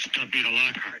 you must be the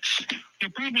Lockharts.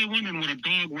 You're probably wondering what a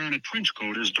dog wearing a trench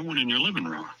coat is doing in your living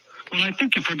room. Well, I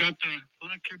think you forgot to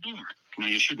lock your door. No,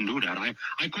 you shouldn't do that. I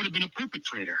could have been a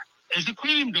perpetrator. As the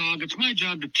crime dog, it's my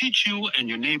job to teach you and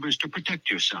your neighbors to protect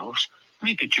yourselves.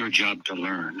 Make it your job to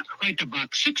learn. Write to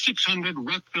box 6600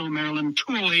 Rockville, Maryland,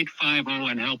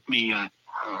 20850 and help me,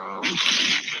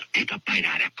 take a bite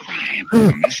out of crime.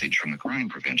 A message from the Crime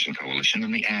Prevention Coalition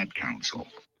and the Ad Council.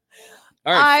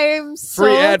 All right. I'm Free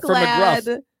so ad for glad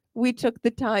McGruff. we took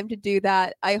the time to do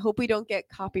that. I hope we don't get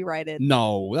copyrighted.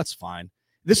 No, that's fine.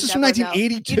 This You is from never know.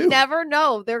 1982. You never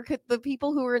know. The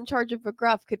people who are in charge of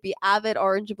McGruff could be avid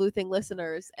Orange and Blue Thing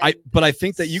listeners. But I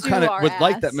think that you sue kind of our would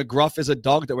like that ass. McGruff is a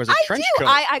dog that wears a I trench do.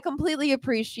 coat. I completely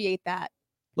appreciate that.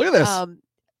 Look at this.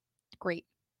 Great.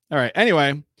 All right.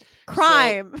 Anyway.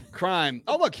 Crime. So, crime.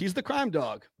 Oh, look, he's the crime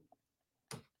dog.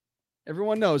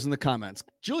 Everyone knows in the comments.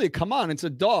 Julia, come on. It's a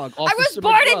dog. I was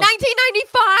born in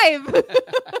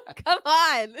 1995. Come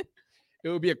on. It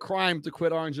would be a crime to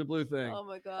quit Orange and Blue Thing. Oh,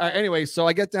 my God. Anyway, so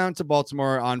I get down to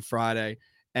Baltimore on Friday,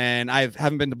 and I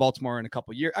haven't been to Baltimore in a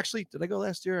couple of years. Actually, did I go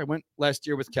last year? I went last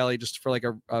year with Kelly just for like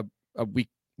a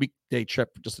weekday trip,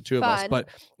 just the two of us. But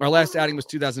our last outing was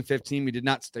 2015. We did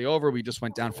not stay over. We just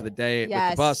went down for the day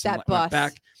with the bus and went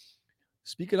back.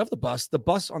 Speaking of the bus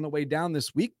on the way down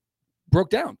this week broke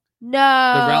down. No.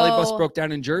 The rally bus broke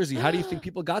down in Jersey. How do you think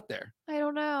people got there? I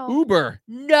don't know. Uber.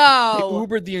 No. They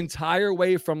Ubered the entire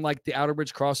way from like the Outer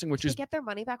Bridge crossing, which is get their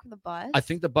money back from the bus. I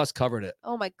think the bus covered it.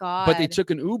 Oh my God. But they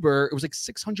took an Uber. It was like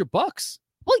 $600.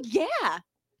 Well, yeah.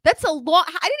 That's a lot.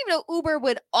 I didn't even know Uber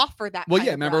would offer that. Well,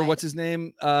 yeah. Remember what's his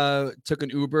name? Took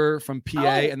an Uber from PA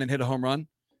and then hit a home run.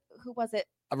 Who was it?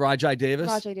 Rajai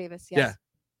Davis. Rajai Davis. Yes. Yeah.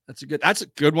 That's a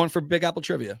good one for Big Apple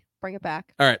trivia. Bring it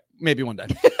back. All right. Maybe one day.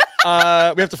 We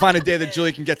have to find a day that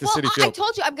Julie can get to Citi Field. I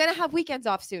told you I'm gonna have weekends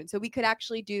off soon, so we could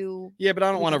actually do. Yeah, but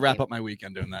I don't want to wrap up my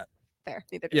weekend doing that. Fair,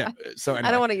 neither do I. So anyway.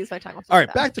 I don't want to use my time. All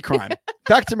right, back to crime.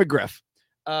 Back to McGriff,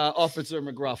 Officer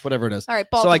McGruff, whatever it is. All right,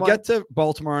 Baltimore. So I get to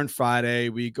Baltimore on Friday.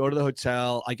 We go to the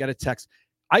hotel. I get a text.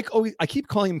 I keep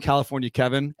calling him California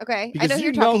Kevin. Okay, I know who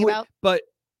you're talking about. But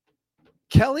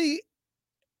Kelly,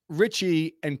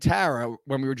 Richie, and Tara,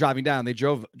 when we were driving down, they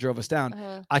drove us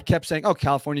down. I kept saying, "Oh,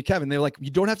 California Kevin." They're like,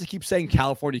 "You don't have to keep saying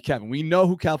California Kevin. We know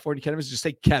who California Kevin is. Just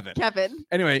say Kevin." Kevin.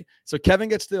 Anyway, so Kevin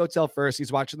gets to the hotel first.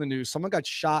 He's watching the news. Someone got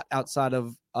shot outside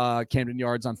of Camden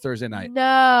Yards on Thursday night.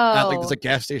 No. Like there's a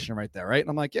gas station right there, right? And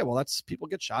I'm like, yeah, well, that's people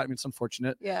get shot. I mean, it's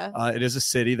unfortunate. Yeah. It is a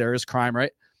city. There is crime,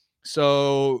 right?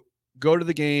 So go to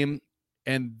the game,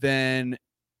 and then.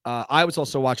 I was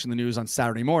also watching the news on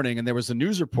Saturday morning, and there was a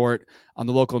news report on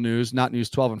the local news, not News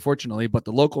 12, unfortunately, but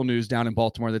the local news down in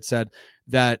Baltimore that said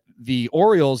that the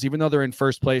Orioles, even though they're in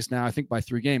first place now, I think by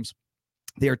 3 games,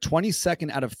 they are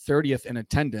 22nd out of 30th in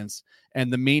attendance.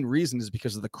 And the main reason is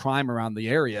because of the crime around the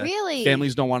area. Really?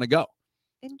 Families don't want to go.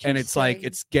 And it's like,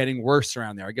 it's getting worse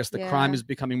around there. I guess the crime is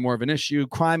becoming more of an issue.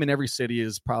 Crime in every city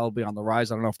is probably on the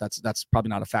rise. I don't know if that's probably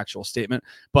not a factual statement,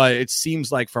 but it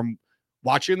seems like from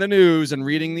watching the news and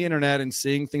reading the internet and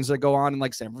seeing things that go on in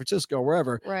like San Francisco,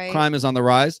 wherever, crime is on the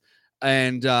rise.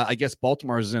 And I guess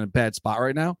Baltimore is in a bad spot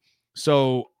right now.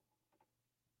 So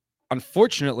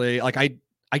unfortunately, like I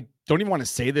don't even want to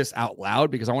say this out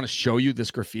loud because I want to show you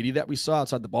this graffiti that we saw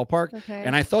outside the ballpark. Okay.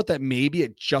 And I thought that maybe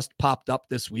it just popped up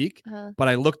this week, but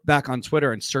I looked back on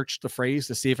Twitter and searched the phrase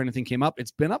to see if anything came up.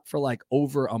 It's been up for like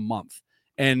over a month.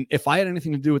 And if I had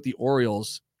anything to do with the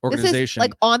Orioles organization, this is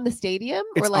like on the stadium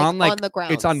or like on the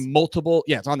grounds? It's on multiple.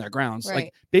 Yeah, it's on their grounds. Right.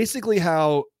 Like basically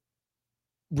how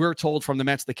we're told from the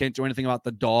Mets they can't do anything about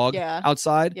the dog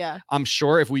outside. Yeah. I'm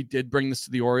sure if we did bring this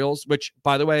to the Orioles, which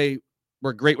by the way,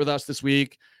 were great with us this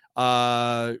week.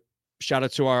 Shout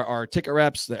out to our ticket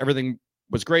reps. Everything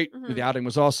was great. The outing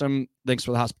was awesome. Thanks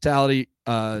for the hospitality.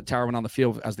 Tara went on the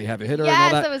field as the heavy hitter and all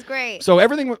that. Yes, it was great. So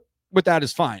everything with that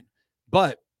is fine.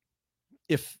 But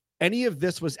if any of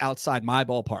this was outside my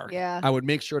ballpark, I would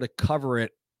make sure to cover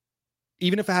it.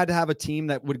 Even if I had to have a team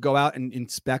that would go out and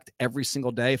inspect every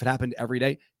single day, if it happened every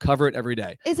day, cover it every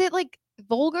day. Is it like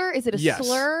vulgar? Is it a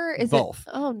slur? Is both.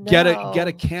 It? Oh no! Get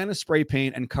a can of spray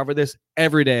paint and cover this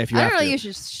every day if you have to. I don't know. You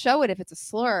should show it if it's a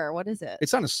slur. What is it?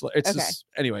 It's not a slur. It's just,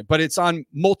 anyway, but it's on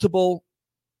multiple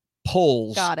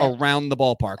poles around the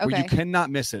ballpark where you cannot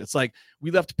miss it. It's like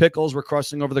we left Pickles. We're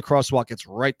crossing over the crosswalk. It's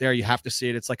right there. You have to see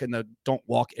it. It's like in the don't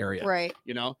walk area. Right.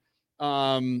 You know.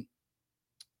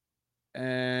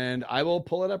 And I will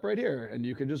pull it up right here, and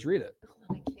you can just read it.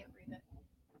 I can't read it.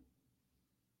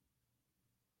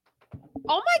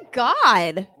 Oh my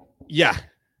God. Yeah.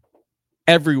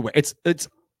 Everywhere. It's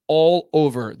all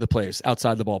over the place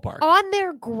outside the ballpark. On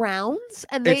their grounds?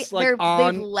 And they've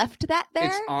left that there?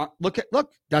 It's on, look,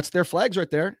 that's their flags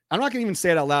right there. I'm not gonna even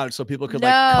say it out loud so people could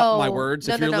like cut my words.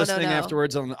 If you're listening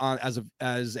afterwards on as a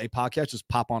podcast, just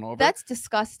pop on over. That's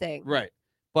disgusting. Right.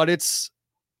 But it's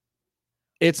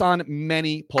on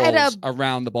many poles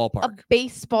around the ballpark. A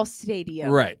baseball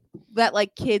stadium. Right. That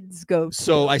like kids go to.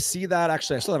 So I see that.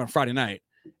 Actually, I saw that on Friday night.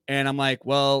 And I'm like,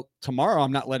 well, tomorrow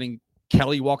I'm not letting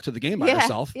Kelly walk to the game by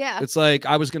herself. Yeah. It's like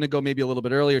I was going to go maybe a little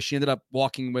bit earlier. She ended up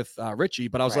walking with Richie.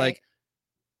 But I was like,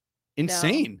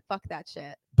 insane. Fuck that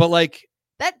shit. But like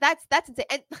that's insane.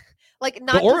 And like the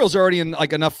not Orioles are already in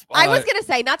like enough. I was gonna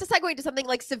say not to segue into something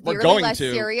like severely less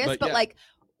serious, but yeah. like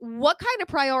what kind of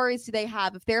priorities do they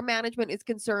have if their management is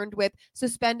concerned with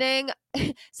suspending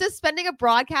a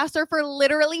broadcaster for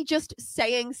literally just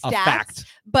saying A stats? fact.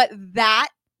 But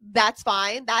that's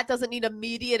fine. That doesn't need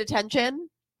immediate attention.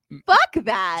 Fuck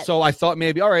that. So I thought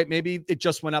maybe it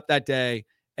just went up that day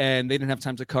and they didn't have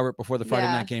time to cover it before the Friday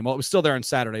night game. Well, it was still there on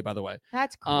Saturday, by the way.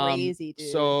 That's crazy, dude.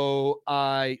 So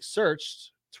I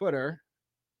searched Twitter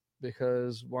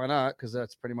because why not? Because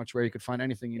that's pretty much where you could find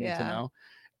anything you need to know.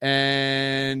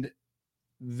 And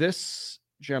this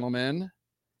gentleman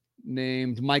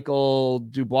named Michael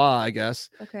Dubois, I guess,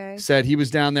 said he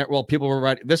was down there. Well, people were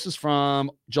writing. This is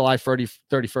from July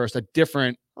 31st, a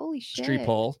different street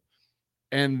poll.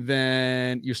 And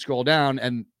then you scroll down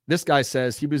and this guy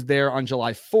says he was there on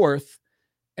July 4th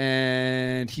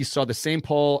and he saw the same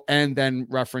poll and then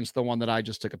referenced the one that I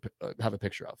just have a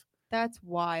picture of. That's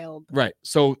wild. Right.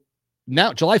 So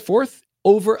now July 4th,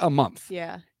 over a month.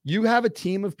 Yeah. You have a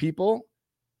team of people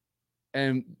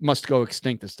and must go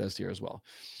extinct, this does here as well.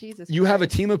 Jesus you Christ. Have a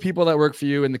team of people that work for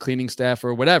you in the cleaning staff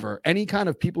or whatever, any kind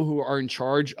of people who are in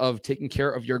charge of taking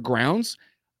care of your grounds.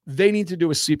 They need to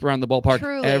do a sweep around the ballpark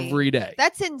every day.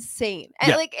 That's insane.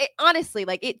 And like, honestly,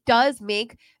 like it does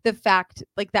make the fact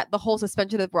like that the whole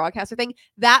suspension of the broadcaster thing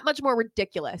that much more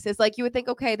ridiculous. It's like you would think,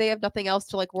 okay, they have nothing else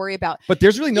to like worry about. But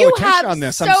there's really no attention on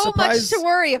this. I'm surprised. Much to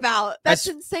worry about. That's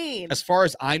insane. As far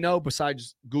as I know,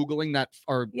 besides Googling that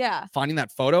or finding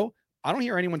that photo, I don't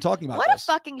hear anyone talking about what this. A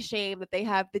fucking shame that they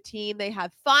have the team. They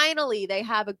have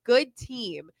a good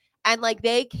team and like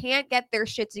they can't get their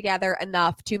shit together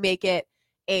enough to make it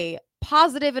a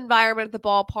positive environment at the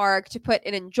ballpark, to put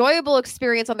an enjoyable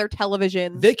experience on their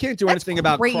television. They can't do anything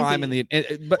about crime and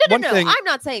but one thing I'm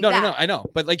not saying that. No, I know,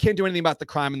 but they can't do anything about the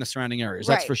crime in the surrounding areas.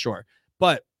 That's for sure.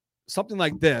 But something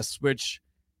like this, which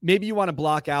maybe you want to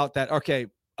block out that, okay,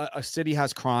 a city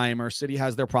has crime or a city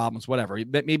has their problems, whatever.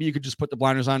 Maybe you could just put the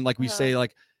blinders on, like we say,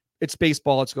 like it's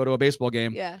baseball. Let's go to a baseball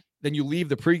game. Yeah. Then you leave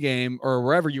the pregame or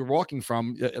wherever you're walking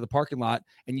from, the parking lot,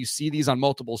 and you see these on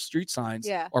multiple street signs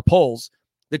or poles.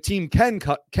 The team can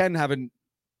have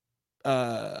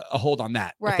a hold on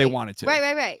that if they wanted to.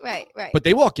 Right. But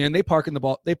they walk in, they park in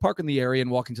the area and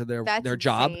walk into their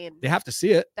job. They have to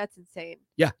see it. That's insane.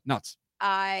 Yeah, nuts.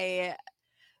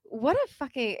 What a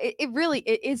fucking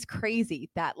it is crazy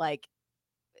that like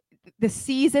the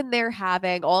season they're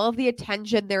having, all of the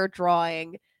attention they're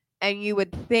drawing, and you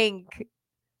would think,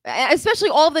 especially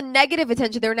all the negative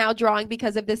attention they're now drawing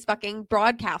because of this fucking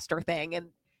broadcaster thing, and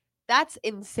that's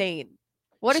insane.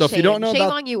 What a shame. If you don't know shame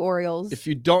on you, Orioles. If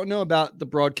you don't know about the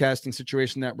broadcasting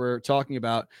situation that we're talking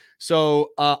about,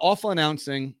 so awful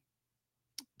announcing.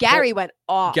 Gary went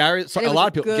off. A lot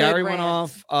of people. Gary went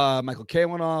off. Michael Kay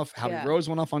went off. Howie Rose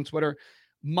went off on Twitter.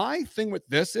 My thing with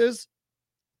this is,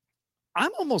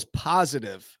 I'm almost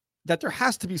positive that there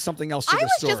has to be something else to the story. I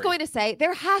was just going to say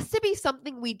there has to be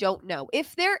something we don't know.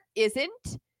 If there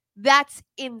isn't, that's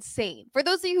insane. For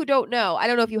those of you who don't know, I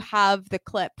don't know if you have the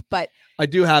clip, but I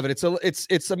do have it.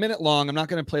 It's a minute long. I'm not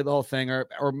going to play the whole thing, or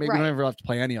maybe we don't ever have to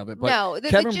play any of it. But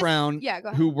Kevin Brown,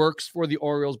 who works for the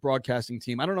Orioles broadcasting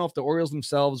team, I don't know if the Orioles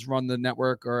themselves run the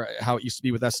network or how it used to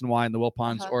be with SNY and the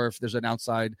Wilpons, or if there's an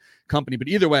outside company. But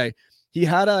either way, he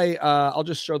had I'll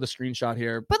just show the screenshot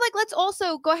here. But like, let's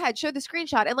also go ahead, show the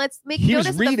screenshot, and let's make notice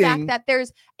of the fact that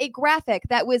there's a graphic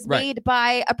that was made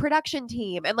by a production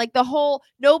team, and like the whole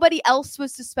nobody else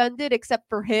was suspended except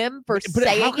for him for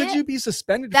saying it. How could you be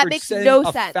suspended that for makes saying no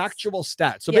a sense. Factual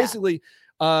stat? So basically,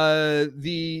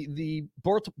 the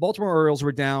Baltimore Orioles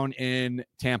were down in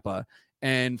Tampa,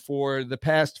 and for the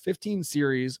past 15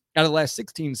 series, out of the last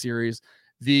 16 series,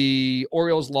 the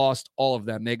Orioles lost all of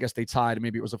them. I guess they tied.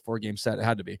 Maybe it was a 4-game set. It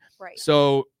had to be. Right.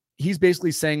 So he's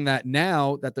basically saying that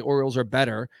now that the Orioles are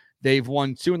better, they've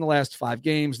won 2 in the last 5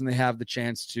 games, and they have the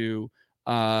chance to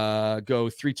go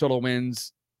 3 total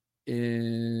wins 3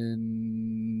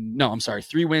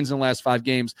 wins in the last 5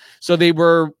 games. So they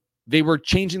were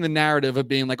changing the narrative of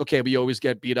being like, okay, we always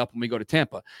get beat up when we go to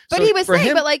Tampa. But so he was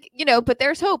saying, but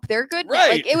there's hope. They're good.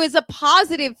 Right. Like, it was a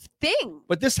positive thing.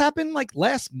 But this happened like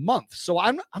last month. So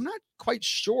I'm not quite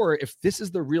sure if this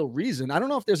is the real reason. I don't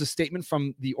know if there's a statement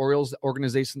from the Orioles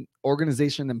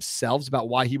organization themselves about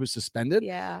why he was suspended.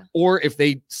 Yeah. Or if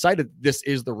they cited this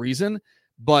is the reason.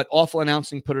 But Awful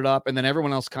Announcing put it up, and then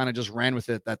everyone else kind of just ran with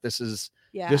it that this is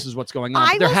what's going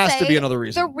on. There has to be another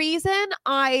reason. The reason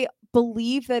I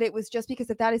believe that it was just because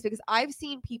of that is because I've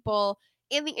seen people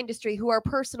in the industry who are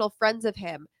personal friends of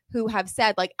him who have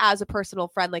said, like, as a personal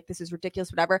friend, like, this is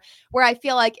ridiculous, whatever, where I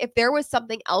feel like if there was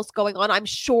something else going on, I'm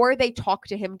sure they talked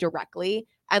to him directly.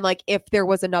 And like, if there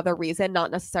was another reason,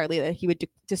 not necessarily that he would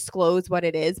disclose what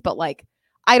it is, but like,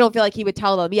 I don't feel like he would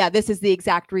tell them, yeah, this is the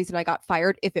exact reason I got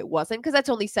fired if it wasn't, because that's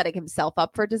only setting himself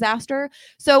up for disaster.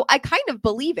 So I kind of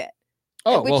believe it.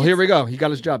 Oh, well, here we go. He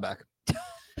got his job back.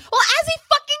 Well, as he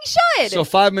fucking should. So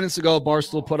 5 minutes ago,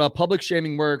 Barstool put up public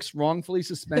shaming works. Wrongfully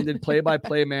suspended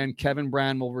play-by-play man Kevin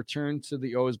Brand will return to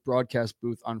the O's broadcast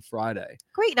booth on Friday.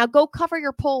 Great. Now go cover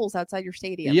your polls outside your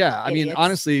stadium. Yeah, I mean,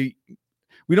 honestly,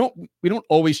 we don't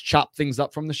always chop things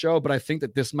up from the show, but I think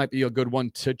that this might be a good one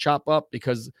to chop up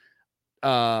because,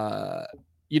 not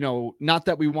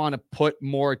that we want to put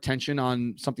more attention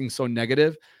on something so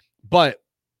negative, but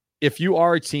if you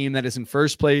are a team that is in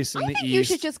first place in the East, you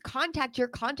should just contact your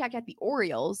contact at the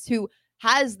Orioles who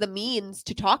has the means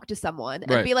to talk to someone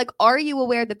and be like, are you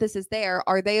aware that this is there?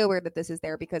 Are they aware that this is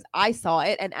there? Because I saw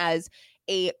it. And as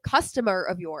a customer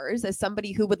of yours, as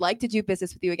somebody who would like to do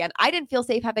business with you again, I didn't feel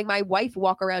safe having my wife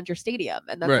walk around your stadium.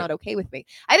 And that's not okay with me.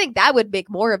 I think that would make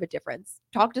more of a difference.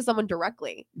 Talk to someone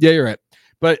directly. Yeah, you're right.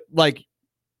 But like,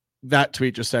 that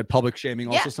tweet just said public shaming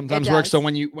also sometimes works. So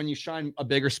when you shine a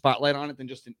bigger spotlight on it than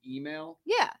just an email,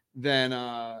 then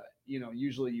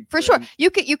usually for sure you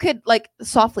could like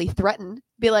softly threaten,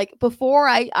 be like, before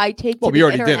I take to the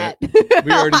internet. Did it.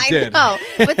 We already did. Know,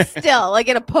 but still, like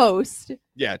in a post.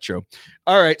 Yeah, true.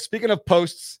 All right. Speaking of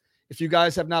posts, if you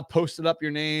guys have not posted up your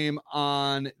name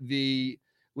on the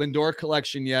Lindor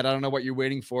collection yet, I don't know what you're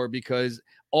waiting for, because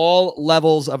all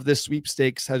levels of this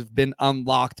sweepstakes have been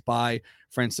unlocked by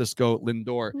Francisco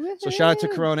Lindor. Woo-hoo. So shout out to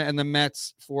Corona and the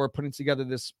Mets for putting together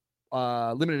this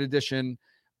limited edition,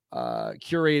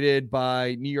 curated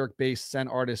by New York-based Zen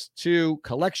Artist 2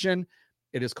 collection.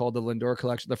 It is called the Lindor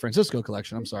collection, the Francisco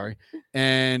collection. I'm sorry.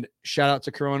 And shout out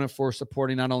to Corona for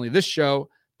supporting not only this show,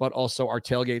 but also our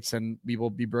tailgates. And we will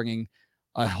be bringing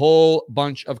a whole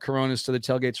bunch of Coronas to the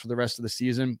tailgates for the rest of the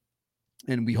season.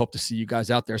 And we hope to see you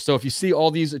guys out there. So if you see,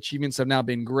 all these achievements have now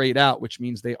been grayed out, which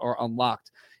means they are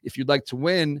unlocked. If you'd like to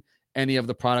win any of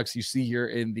the products you see here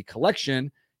in the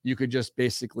collection, you could just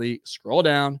basically scroll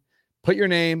down, put your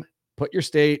name, put your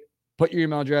state, put your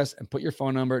email address, and put your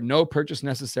phone number. No purchase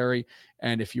necessary.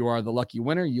 And if you are the lucky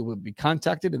winner, you will be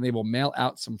contacted and they will mail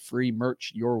out some free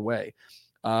merch your way.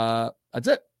 That's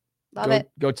it. Love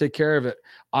it. Go take care of it.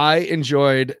 I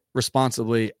enjoyed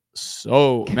responsibly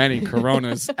so many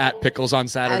Coronas at Pickles on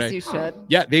Saturday. As you should.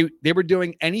 Yeah, they were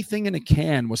doing anything in a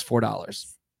can was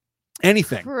 $4.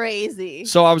 Anything. Crazy.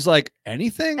 So I was like,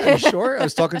 anything? Are you sure? I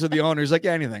was talking to the owner. He's like,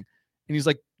 yeah, anything. And he's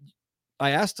like,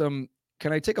 I asked him,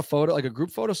 can I take a photo, like a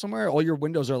group photo somewhere? All your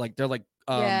windows are like, they're like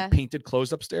painted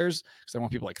closed upstairs, because I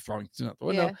want people like throwing things out the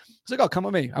window. He's like, oh, come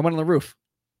with me. I went on the roof.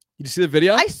 Did you see the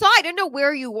video? I saw. I didn't know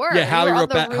where you were. Yeah, Howie wrote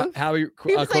back. Howie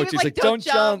coach, he's like, don't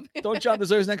jump. Don't jump.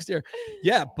 There's always next year.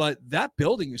 Yeah, but that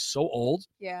building is so old.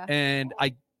 Yeah. And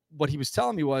what he was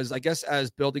telling me was, I guess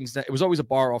as buildings, it was always a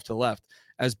bar off to the left.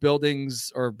 As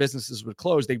buildings or businesses would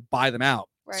close, they buy them out.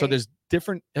 Right. So there's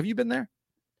different. Have you been there?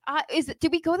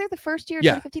 Did we go there the first year?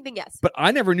 Yeah. 2015 thing? Yes. But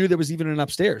I never knew there was even an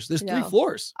upstairs. There's 3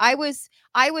 floors. I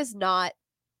was not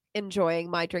enjoying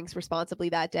my drinks responsibly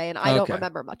that day, and I don't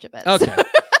remember much of it. Okay.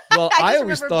 Well, I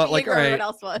always thought, like, all right,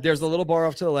 right, there's a little bar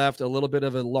off to the left, a little bit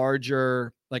of a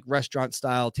larger, like, restaurant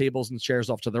style tables and chairs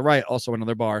off to the right, also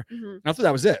another bar. Mm-hmm. I thought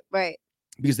that was it. Right.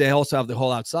 Because they also have the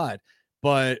whole outside.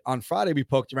 But on Friday, we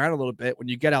poked around a little bit. When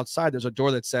you get outside, there's a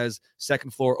door that says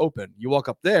second floor open. You walk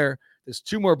up there, there's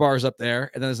 2 more bars up there,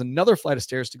 and then there's another flight of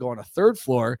stairs to go on a 3rd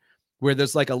floor where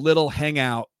there's like a little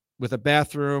hangout with a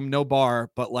bathroom, no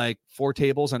bar, but like 4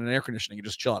 tables and an air conditioning. You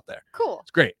just chill out there. Cool.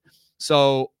 It's great.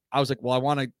 So I was like, well, I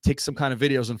want to take some kind of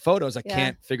videos and photos. I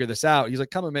can't figure this out. He's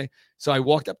like, come with me. So I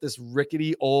walked up this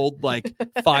rickety old like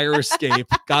fire escape,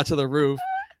 got to the roof,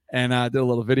 and did a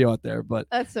little video out there. But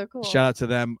that's so cool. Shout out to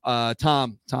them.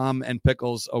 Tom and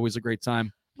Pickles, always a great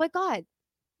time. Oh my God.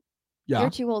 Yeah.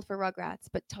 You're too old for Rugrats,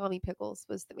 but Tommy Pickles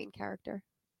was the main character.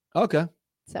 Okay.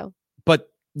 So. But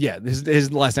yeah,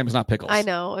 his last name is not Pickles. I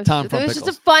know. It was just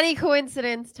a funny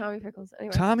coincidence. Tommy Pickles.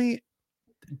 Anyway. Tommy.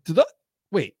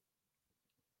 Wait.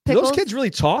 Pickles? Do those kids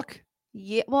really talk?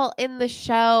 Yeah, well, in the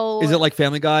show, is it like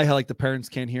Family Guy? How like the parents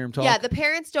can't hear him talk? Yeah, the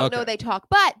parents don't know they talk,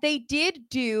 but they did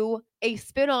do a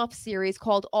spin-off series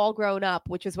called All Grown Up,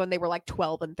 which is when they were like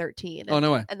 12 and 13. Oh,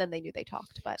 no way. And then they knew they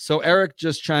talked. But so Eric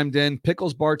just chimed in.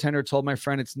 Pickles bartender told my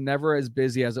friend it's never as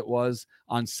busy as it was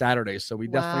on Saturday. So we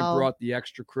definitely brought the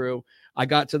extra crew. I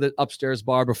got to the upstairs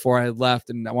bar before I left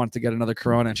and I wanted to get another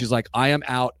Corona. And she's like, I am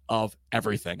out of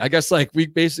everything. I guess like we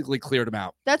basically cleared them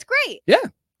out. That's great. Yeah.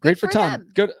 Great for Tom.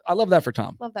 Them. Good. I love that for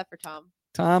Tom. Love that for Tom.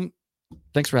 Tom,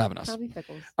 thanks for having us. Tommy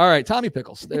Pickles. All right, Tommy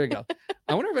Pickles. There you go.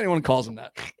 I wonder if anyone calls him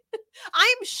that.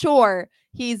 I'm sure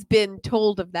he's been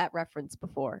told of that reference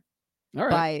before All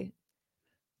right. by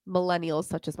millennials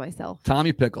such as myself.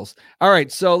 Tommy Pickles. All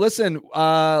right. So listen,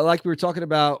 like we were talking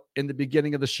about in the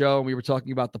beginning of the show, and we were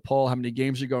talking about the poll, how many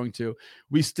games you're going to.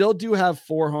 We still do have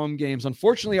 4 home games.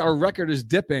 Unfortunately, our record is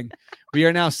dipping. We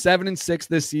are now 7-6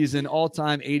 this season, all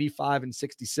time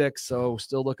 85-66. So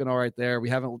still looking all right there. We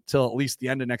haven't until at least the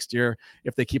end of next year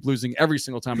if they keep losing every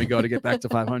single time we go to get back to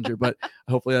 500. But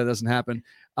hopefully that doesn't happen.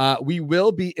 We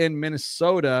will be in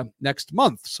Minnesota next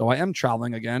month. So I am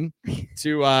traveling again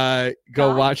to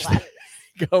go watch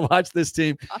this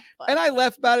team. And I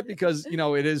laugh about it because,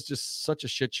 it is just such a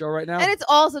shit show right now. And it's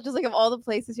also just like of all the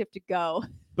places you have to go.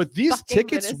 But these fucking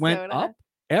tickets went Minnesota. up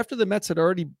after the Mets had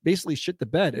already basically shit the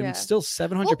bed, and still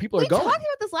 700 people are going. We talked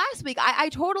about this last week. I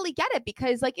totally get it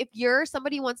because, like, if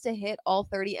somebody wants to hit all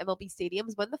 30 MLB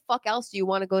stadiums, when the fuck else do you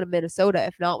want to go to Minnesota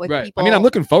if not with people? I mean, I'm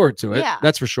looking forward to it. Yeah.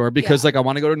 That's for sure. Because like I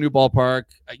want to go to a new ballpark.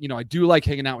 I do like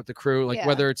hanging out with the crew, like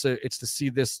whether it's to see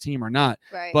this team or not.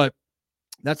 Right. But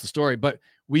that's the story. But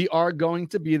we are going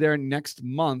to be there next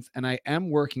month, and I am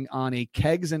working on a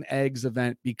Kegs and Eggs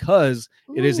event because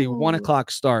it is a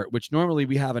 1:00 start, which normally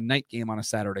we have a night game on a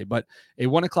Saturday, but a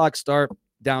 1:00 start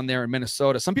down there in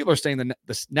Minnesota. Some people are staying the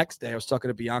next day. I was talking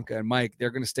to Bianca and Mike.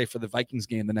 They're going to stay for the Vikings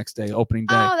game the next day, opening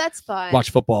day. Oh, that's fun.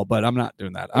 Watch football, but I'm not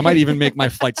doing that. I might even make my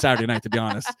flight Saturday night, to be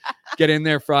honest. Get in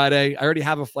there Friday. I already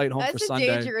have a flight home for Sunday.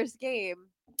 That's a dangerous game.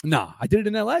 No, I did it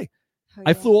in LA. Oh,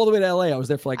 I flew all the way to LA. I was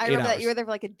there for like 8 hours. That you were there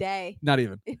for like a day. Not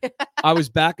even. I was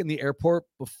back in the airport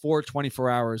before 24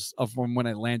 hours from when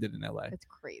I landed in LA. That's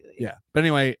crazy. Yeah. But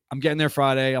anyway, I'm getting there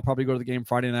Friday. I'll probably go to the game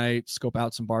Friday night, scope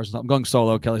out some bars. I'm going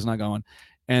solo. Kelly's not going.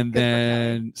 And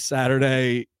then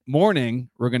Saturday morning,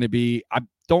 we're going to be, I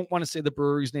don't want to say the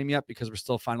brewery's name yet because we're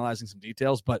still finalizing some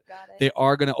details, but they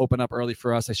are going to open up early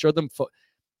for us. I showed them,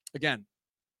 again,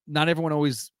 not everyone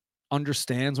always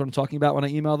understands what I'm talking about when I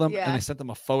email them. And I sent them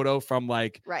a photo from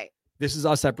like, this is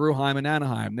us at Brewheim in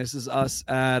Anaheim. This is us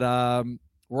at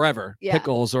wherever,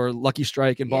 Pickles or Lucky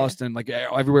Strike in Boston, like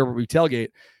everywhere where we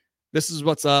tailgate. This is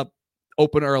what's up.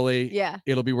 Open early. Yeah.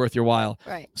 It'll be worth your while.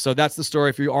 Right. So that's the story.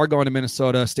 If you are going to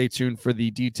Minnesota, stay tuned for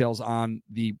the details on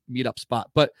the meetup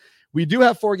spot. But we do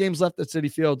have 4 games left at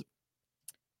Citi Field,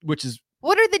 which is.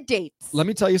 What are the dates? Let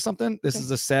me tell you something. This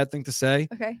is a sad thing to say.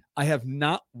 Okay. I have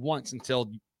not once until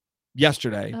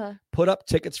yesterday put up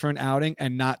tickets for an outing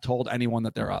and not told anyone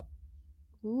that they're up.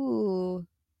 Ooh.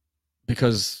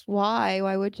 Because why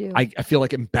would you? I feel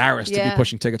like embarrassed to be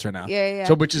pushing tickets right now. Yeah.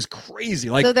 So which is crazy.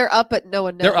 Like, so they're up, but no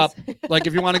one knows. They're up. Like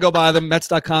if you want to go buy them,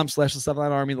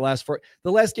 Mets.com/the7line Army.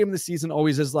 The last game of the season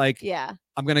always is like,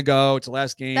 I'm gonna go. It's the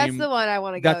last game. That's the one I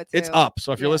want to go to. It's up.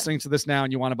 So if you're listening to this now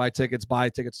and you want to buy tickets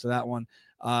to that one.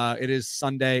 It is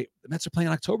Sunday. The Mets are playing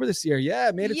in October this year.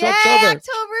 Yeah, made it to October.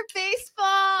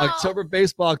 October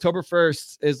baseball. October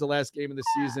 1st is the last game of the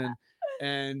season.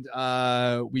 And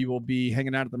we will be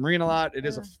hanging out at the Marina a lot. It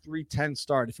is a 3:10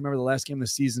 start. If you remember the last game of the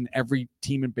season, every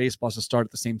team in baseball has to start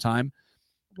at the same time.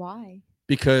 Why?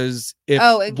 Because if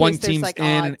one team's like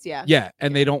in, odds,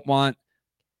 and they don't want,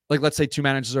 like, let's say 2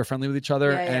 managers are friendly with each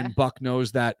other, and Buck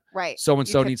knows that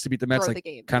so-and-so needs to beat the Mets, like,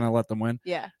 kind of let them win.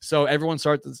 Yeah. So everyone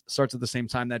starts at the same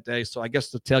time that day. So I guess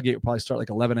the tailgate will probably start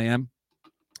like 11 a.m.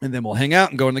 And then we'll hang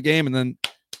out and go in the game, and then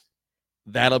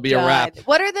that'll be a wrap.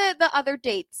 What are the other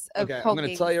dates of home I'm going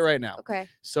to tell you right now. Okay.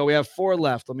 So we have 4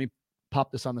 left. Let me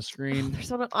pop this on the screen.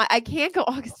 I can't go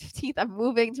August 15th. I'm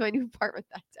moving to my new apartment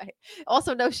that day.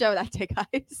 Also, no show that day,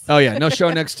 guys. Oh, yeah. No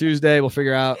show next Tuesday. We'll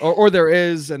figure out. Or there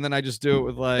is, and then I just do it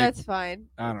with like. That's fine.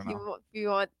 I don't know. If you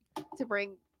want to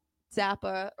bring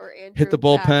Zappa or Andrew. Hit the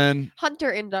bullpen.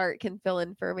 Hunter Indart can fill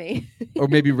in for me. Or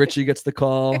maybe Richie gets the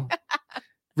call.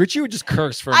 Richie would just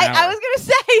curse for an hour. I was going to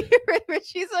say,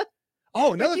 Richie's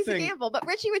another Richie's thing. A gamble, but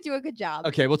Richie would do a good job.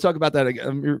 Okay, we'll talk about that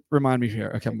again. Remind me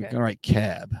here. Okay, I'm going to write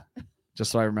cab, just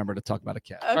so I remember to talk about a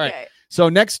cab. Okay. All right. So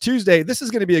next Tuesday, this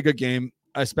is going to be a good game,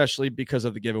 especially because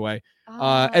of the giveaway.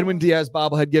 Edwin Diaz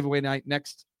bobblehead giveaway night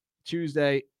next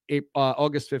Tuesday,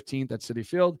 August 15th at Citi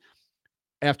Field.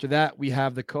 After that, we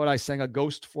have the Kodai Senga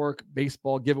Ghost Fork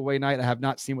baseball giveaway night. I have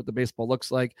not seen what the baseball looks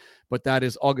like, but that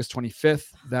is August 25th.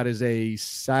 That is a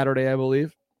Saturday, I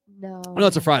believe. No,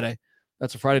 it's a Friday.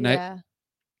 That's a Friday night.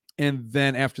 And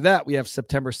then after that, we have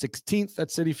September 16th at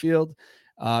Citi Field.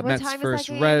 Mets versus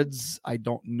Reds. I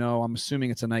don't know. I'm assuming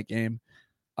it's a night game.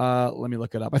 Let me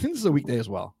look it up. I think this is a weekday as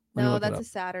well. No, that's a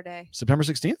Saturday. September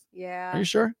 16th? Yeah. Are you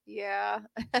sure? Yeah.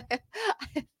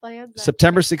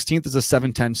 September 16th is a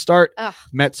 7:10 start. Ugh,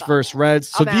 Mets versus Reds.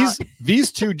 So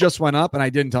these 2 just went up, and I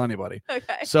didn't tell anybody.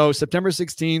 Okay. So September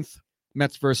 16th,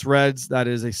 Mets versus Reds. That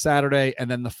is a Saturday. And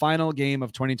then the final game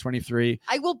of 2023.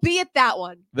 I will be at that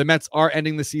one. The Mets are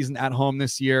ending the season at home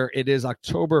this year. It is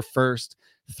October 1st,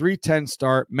 3:10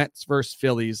 start, Mets versus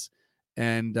Phillies.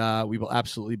 And we will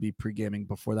absolutely be pre-gaming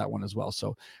before that one as well.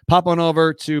 So pop on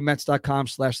over to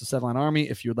Mets.com/the7line Army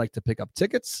if you would like to pick up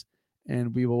tickets,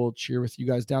 and we will cheer with you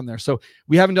guys down there. So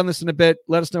we haven't done this in a bit.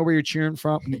 Let us know where you're cheering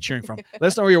from. Let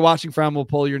us know where you're watching from. We'll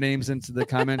pull your names into the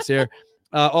comments here.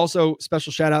 Also,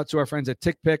 special shout out to our friends at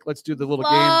TickPick. Let's do the little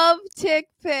game. Love TickPick.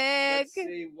 Let's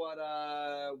see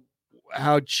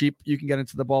how cheap you can get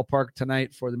into the ballpark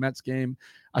tonight for the Mets game.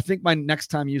 I think my next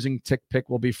time using TickPick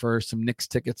will be for some Knicks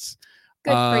tickets.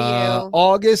 Good for you.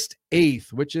 August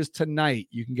 8th, which is tonight,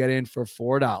 you can get in for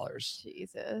 $4.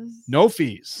 Jesus. No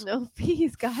fees. No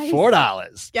fees, guys.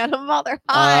 $4. Get them while they're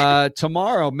hot.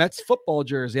 Tomorrow, Mets football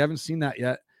jersey. I haven't seen that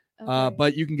yet. Okay.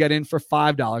 But you can get in for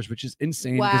 $5, which is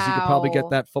insane because you could probably get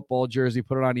that football jersey,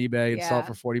 put it on eBay, and sell it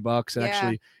for $40 and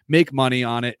actually make money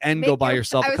on it and go buy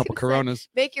yourself a couple Coronas.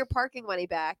 Make your parking money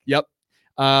back. Yep.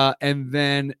 And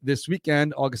then this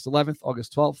weekend, August 11th,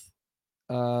 August 12th.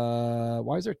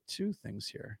 Why is there two things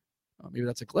here? Oh, maybe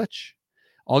that's a glitch.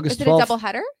 August 12th. Is it a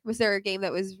doubleheader? Was there a game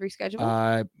that was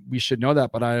rescheduled? We should know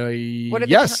that, but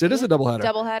yes, it is a doubleheader.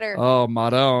 Doubleheader. Oh,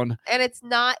 Madone. And it's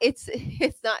not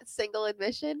single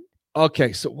admission.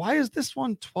 Okay, so why is this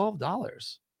one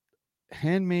 $12?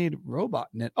 Handmade robot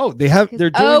net. Oh, they're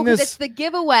doing this. It's the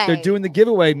giveaway. They're doing the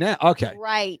giveaway now. Okay.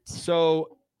 Right.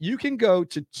 So you can go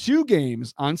to 2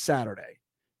 games on Saturday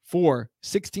for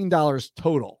 $16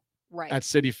 total. Right. At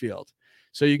Citi Field.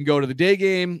 So you can go to the day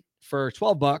game for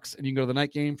 $12 and you can go to the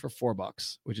night game for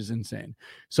 $4, which is insane.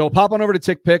 So pop on over to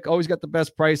TickPick. Always got the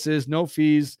best prices, no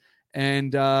fees,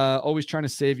 and always trying to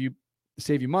save you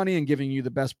money and giving you the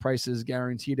best prices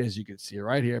guaranteed, as you can see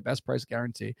right here. Best price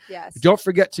guarantee. Yes. Don't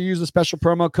forget to use the special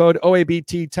promo code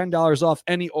OABT, $10 off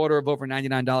any order of over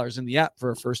 $99 in the app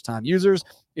for first-time users.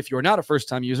 If you're not a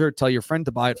first-time user, tell your friend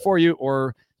to buy it for you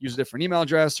or use a different email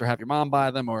address or have your mom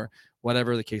buy them or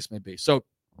whatever the case may be. So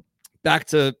back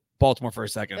to Baltimore for a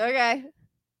second. Okay.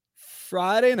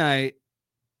 Friday night,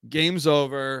 game's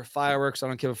over, fireworks. I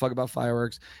don't give a fuck about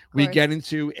fireworks. We get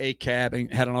into a cab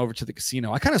and head on over to the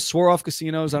casino. I kind of swore off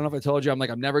casinos. I don't know if I told you. I'm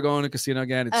like, I'm never going to a casino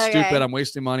again. It's stupid. I'm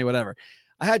wasting money, whatever.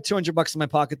 I had $200 in my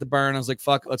pocket to burn. I was like,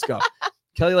 fuck, let's go.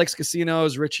 Kelly likes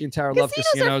casinos. Richie and Tara love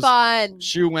casinos. Are fun.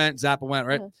 Shu went, Zappa went,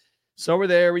 right? So we're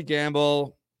there. We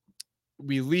gamble.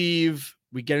 We leave.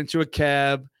 We get into a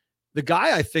cab. The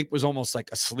guy, I think, was almost like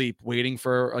asleep, waiting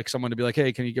for like someone to be like,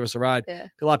 hey, can you give us a ride? Yeah.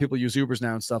 A lot of people use Ubers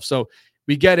now and stuff. So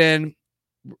we get in.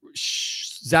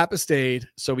 Zappa stayed.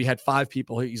 So we had 5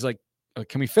 people. He's like,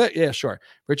 can we fit? Yeah, sure.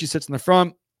 Richie sits in the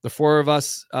front. The 4 of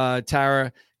us,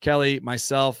 Tara, Kelly,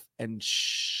 myself, and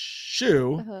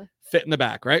Shu fit in the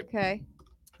back, right? Okay.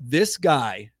 This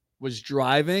guy was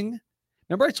driving.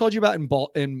 Remember I told you about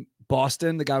in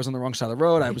Boston, the guy was on the wrong side of the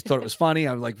road. I thought it was funny.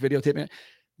 I was like videotaping it.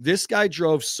 This guy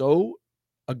drove so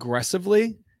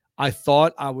aggressively, I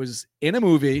thought I was in a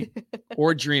movie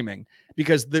or dreaming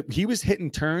because he was hitting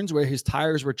turns where his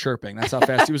tires were chirping. That's how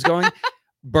fast he was going,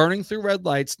 burning through red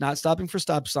lights, not stopping for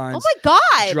stop signs. Oh my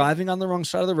God. Driving on the wrong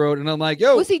side of the road. And I'm like,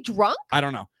 yo. Was he drunk? I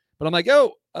don't know. But I'm like,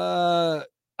 yo,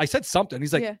 I said something.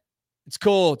 He's like, it's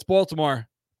cool. It's Baltimore.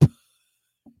 And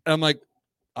I'm like,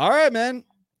 all right, man.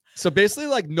 So basically,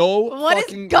 like, what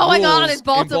is going on in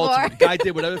Baltimore? The guy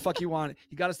did whatever the fuck he wanted.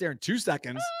 He got us there in 2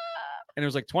 seconds, and it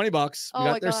was like $20. We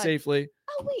got there safely.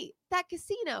 Oh wait, that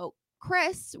casino.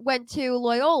 Chris went to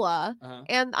Loyola,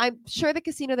 and I'm sure the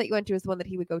casino that you went to is the one that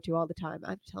he would go to all the time. I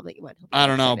have to tell him that you went. I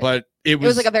don't know, but it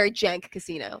was like a very jank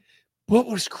casino. What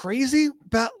was crazy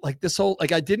about like this whole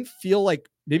I didn't feel like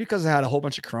maybe because I had a whole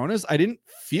bunch of Coronas, I didn't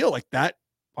feel like that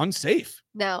unsafe.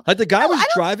 No, like the guy was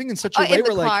driving in such a way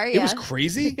where car, it was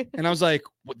crazy, and I was like,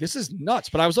 well, "This is nuts!"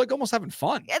 But I was like almost having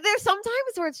fun. Yeah, there's sometimes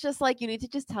where it's just like you need to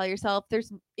just tell yourself,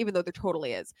 even though there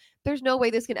totally is, there's no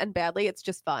way this can end badly. It's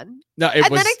just fun. No, then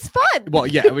it's fun. Well,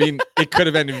 yeah, I mean, it could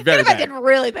have ended very bad.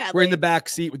 Really badly. We're in the back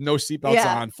seat with no seatbelts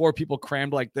on, 4 people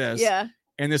crammed like this. Yeah,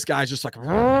 and this guy's just like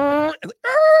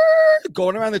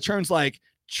going around the turns, like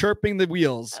chirping the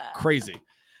wheels, crazy.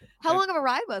 How long of a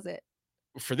ride was it?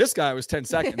 For this guy, it was 10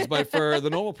 seconds, but for the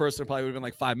normal person, it probably would have been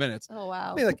like 5 minutes. Oh,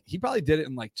 wow. I mean, like he probably did it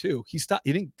in like 2. He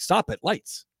didn't stop at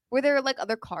lights. Were there like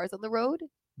other cars on the road?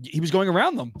 He was going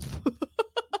around them.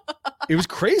 It was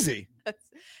crazy.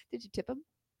 Did you tip him?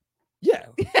 Yeah,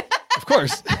 of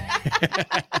course.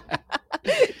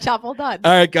 Job well done.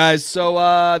 All right, guys. So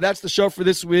that's the show for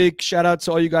this week. Shout out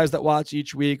to all you guys that watch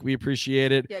each week. We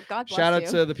appreciate it. Yeah, God bless Shout out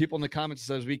you. to the people in the comments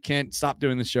that says we can't stop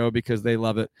doing the show because they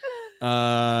love it.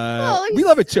 We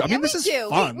love it too. I mean, Yeah, this is we do.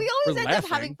 fun. We always We're end up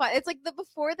having laughing. fun. It's like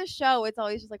before the show, it's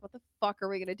always just like, what the fuck are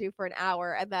we gonna do for an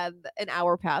hour? And then an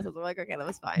hour passes. We're like, okay, that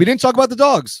was fine. We didn't talk about the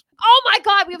dogs. Oh my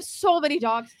god, we have so many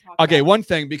dogs to talk Okay, about. one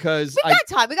thing, because We got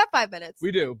time. We got 5 minutes.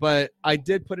 we do, but I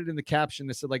did put it in the caption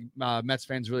that said like Mets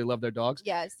fans really love their dogs.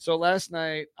 Yes. So last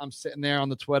night I'm sitting there on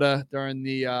the Twitter during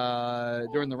the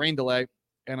rain delay,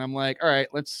 and I'm like, all right,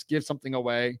 let's give something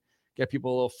away, get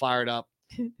people a little fired up,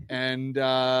 and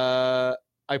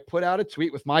I put out a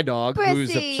tweet with my dog,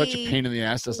 who's such a pain in the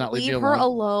ass, does not leave me her alone.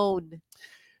 alone.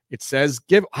 It says,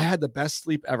 I had the best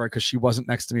sleep ever because she wasn't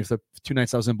next to me for the 2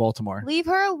 nights I was in Baltimore. Leave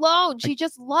her alone. She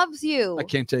just loves you. I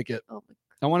can't take it. Oh my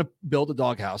I want to build a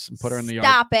doghouse and put her in the yard.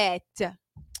 Stop it.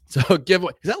 So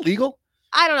giveaway. Is that legal?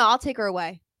 I don't know. I'll take her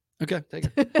away. Okay, take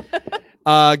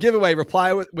it. Giveaway.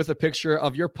 Reply with a picture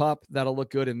of your pup that'll look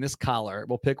good in this collar.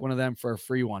 We'll pick one of them for a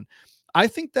free one. I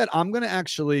think that I'm going to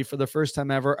actually, for the first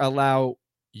time ever, allow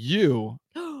you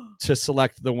to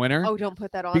select the winner. Oh, don't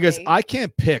put that on because me. I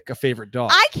can't pick a favorite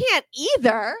dog. I can't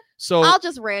either. So I'll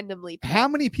just randomly pick. How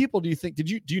many people do you think? Do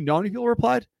you know how many people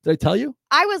replied? Did I tell you?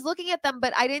 I was looking at them,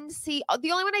 but I didn't see.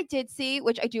 The only one I did see,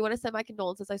 which I do want to send my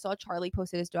condolences, I saw Charlie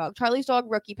posted his dog. Charlie's dog,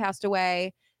 Rookie, passed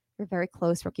away. We're very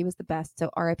close. Rookie was the best. So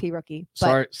RIP Rookie.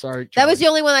 But Sorry. that was the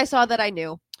only one I saw that I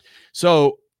knew.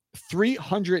 So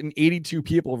 382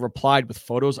 people replied with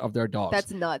photos of their dogs.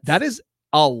 That's nuts. That is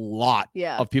a lot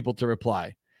Yeah. of people to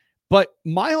reply. But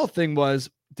my whole thing was,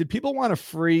 did people want a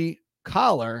free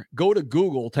collar? Go to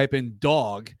Google, type in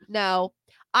dog. No.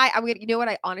 I'm gonna, you know what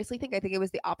I honestly think? I think it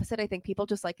was the opposite. I think people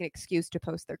just like an excuse to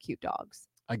post their cute dogs.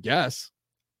 I guess.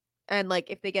 And like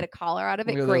if they get a collar out of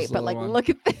it, Look at great. this But little like one. look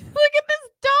at this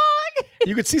dog.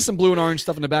 You could see some blue and orange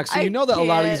stuff in the back. So I you know that a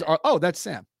lot of these can't. are, oh, that's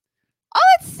Sam. Oh,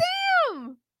 it's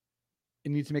Sam.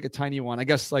 You need to make a tiny one. I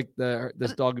guess like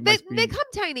this dog They, must be. they come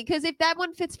tiny because if that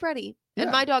one fits Freddie and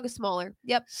Yeah. my dog is smaller.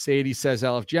 Yep. Sadie says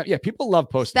LFGM. Yeah, people love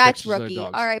posting That's pictures Rookie.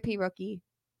 of their dogs. RIP Rookie.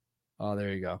 Oh,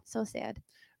 there you go. So sad.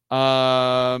 Yeah.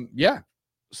 Oh my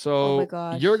So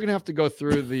gosh. you're gonna have to go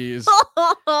through these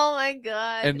Oh my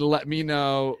god. and let me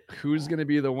know who's gonna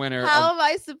be the winner. How am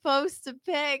I supposed to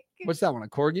pick? What's that one? A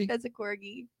corgi? That's a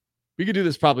corgi. We could do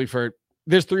this probably for.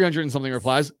 There's 300 and something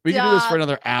replies. We can do this for Stop.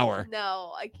 another hour.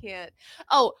 No, I can't.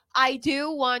 Oh, I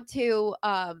do want to.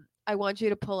 I want you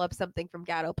to pull up something from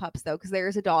Gatto Pups though, because there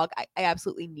is a dog I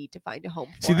absolutely need to find a home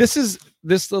for. See,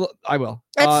 this little. I will.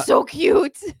 That's so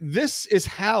cute. This is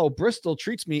how Bristol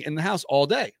treats me in the house all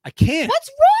day. I can't. What's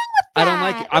wrong with that? I don't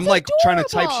like it. I'm It's like trying to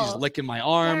type. She's adorable. licking my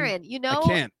arm. Karen, you I know,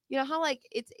 can't. you know how like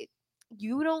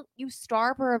you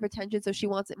starve her of attention so she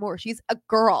wants it more. She's a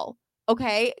girl.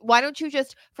 Okay, why don't you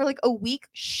just for like a week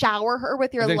shower her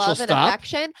with your You think love she'll and stop?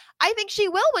 affection? I think she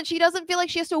will when she doesn't feel like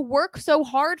she has to work so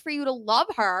hard for you to love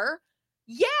her.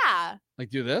 Yeah, Like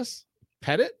do this.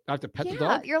 Pet it. I have to pet the yeah,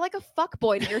 dog. you're like a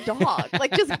fuckboy to your dog.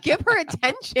 Like just give her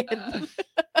attention.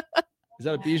 Is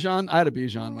that a Bichon? I had a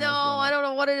Bichon. No, I don't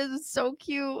know what it is. It's so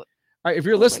cute. All right, if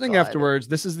you're Oh my listening God. afterwards,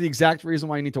 this is the exact reason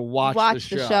why you need to watch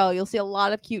the show. You'll see a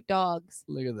lot of cute dogs.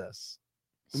 Look at this.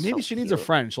 Maybe So she needs a cute.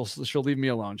 friend. She'll leave me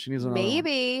alone. She needs another one.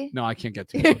 Maybe. No, I can't get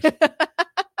too No, close.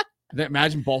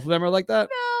 Imagine both of them are like that.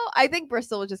 I think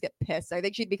Bristol would just get pissed. I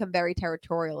think she'd become very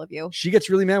territorial of you. She gets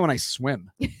really mad when I swim.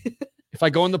 If I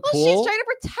go in the Well, pool, she's trying to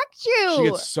protect you. she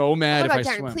gets so Oh mad my if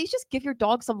God, I Darren, swim. please just give your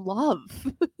dog some love.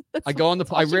 I go in the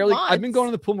pool. all she I've been going to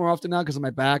wants. the pool more often now because of my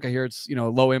back. I hear it's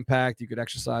low impact. You could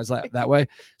exercise that way.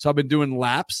 So I've been doing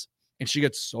laps, and she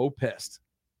gets so pissed.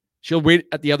 She'll wait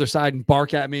at the other side and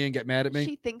bark at me and get mad at me.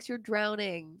 She thinks you're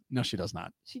drowning. No, she does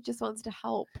not. She just wants to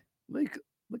help. Look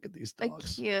at these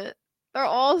dogs. I can't. They're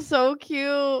all so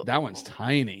cute. That one's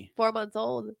tiny. 4 months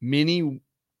old. Mini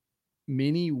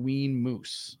ween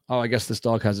moose. Oh, I guess this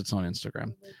dog has its own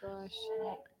Instagram. Oh my gosh.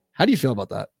 How do you feel about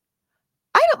that?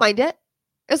 I don't mind it.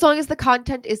 As long as the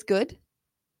content is good.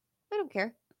 I don't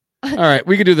care. All right,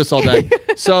 we could do this all day.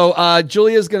 So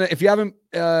Julia's gonna, if you haven't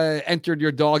entered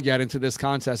your dog yet into this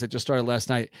contest that just started last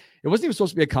night, it wasn't even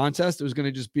supposed to be a contest. It was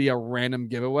gonna just be a random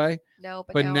giveaway. No,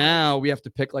 But no. now we have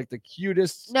to pick like the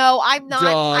cutest. No, I'm not.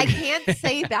 I dog. can't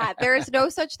say that. There is no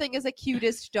such thing as a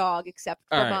cutest dog except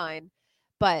for All right. mine.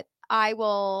 But I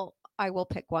will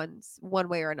pick one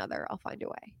way or another. I'll find a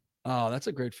way. Oh, that's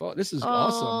a great photo. This is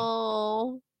awesome.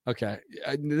 Oh. Okay,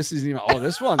 this isn't even. Oh,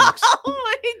 this one. Looks, Oh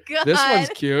my god. this one's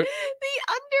cute.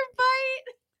 The underbite.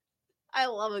 I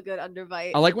love a good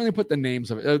underbite. I like when they put the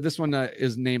names of it. This one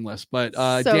is nameless, but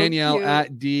So Danielle cute.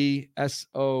 at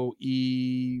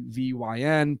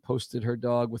DSOEVYN posted her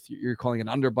dog with you're calling it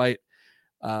an underbite.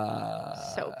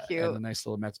 So cute. And a nice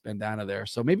little Mets bandana there.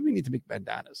 So maybe we need to make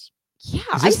bandanas. Yeah,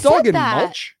 Is I this dog said in that.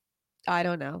 mulch? I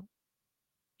don't know.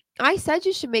 I said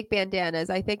you should make bandanas.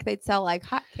 I think they'd sell like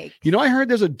hotcakes. You know, I heard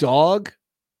there's a dog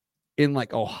in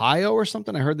like Ohio or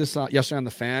something. I heard this yesterday on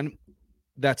the Fan.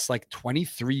 That's like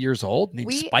 23 years old,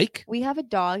 named Spike. We have a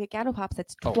dog at Gatto Pops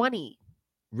that's 20.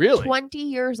 Really? 20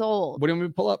 years old. What do you want me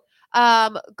to pull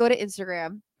up? Go to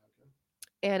Instagram,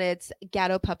 and it's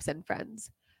Gatto Pups and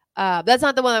Friends. That's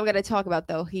not the one I'm going to talk about,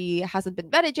 though. He hasn't been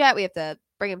vetted yet. We have to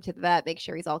bring him to the vet, make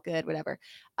sure he's all good, whatever.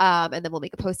 And then we'll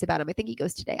make a post about him. I think he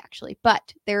goes today, actually.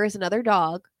 But there is another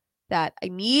dog that I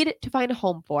need to find a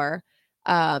home for.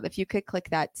 If you could click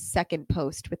that second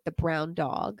post with the brown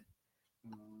dog.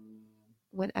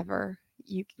 Whenever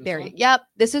you yep,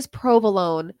 this is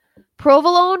Provolone.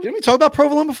 Didn't we talk about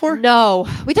Provolone before? No,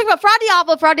 we talked about Fra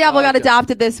Diavolo. Fra Diavolo got okay.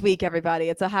 adopted this week, everybody.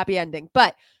 It's a happy ending.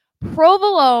 But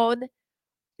Provolone,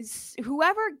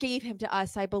 whoever gave him to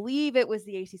us, I believe it was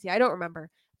the ACC. I don't remember.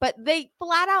 But they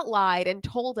flat out lied and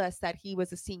told us that he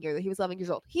was a senior, that he was 11 years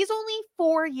old. He's only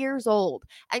 4 years old,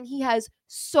 and he has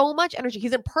so much energy.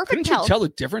 He's in perfect health. Couldn't you tell the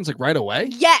difference like right away?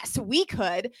 Yes, we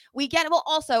could. We get it. Well,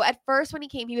 also, at first when he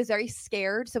came, he was very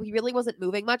scared, so he really wasn't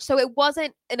moving much. So it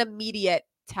wasn't an immediate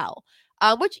tell,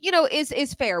 which, you know,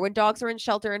 is fair. When dogs are in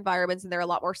shelter environments and they're a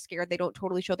lot more scared, they don't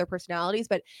totally show their personalities.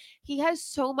 But he has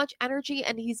so much energy,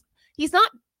 and he's not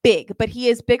big, but he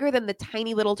is bigger than the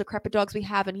tiny little decrepit dogs we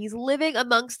have. And he's living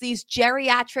amongst these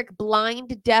geriatric,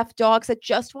 blind, deaf dogs that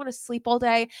just want to sleep all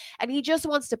day. And he just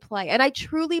wants to play. And I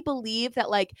truly believe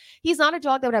that, like, he's not a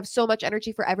dog that would have so much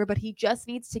energy forever, but he just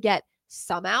needs to get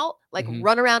some out, like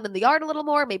run around in the yard a little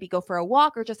more, maybe go for a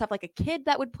walk, or just have like a kid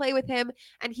that would play with him.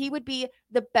 And he would be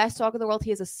the best dog in the world.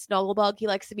 He is a snuggle bug. He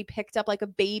likes to be picked up like a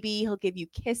baby. He'll give you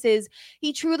kisses.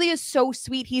 He truly is so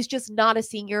sweet. He's just not a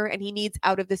senior, and he needs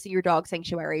out of the senior dog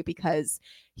sanctuary because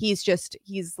he's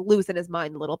losing his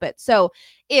mind a little bit. So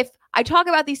if I talk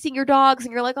about these senior dogs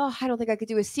and you're like, oh, I don't think I could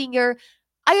do a senior,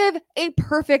 I have a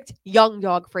perfect young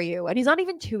dog for you. And he's not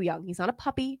even too young. He's not a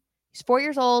puppy. He's 4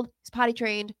 years old. He's potty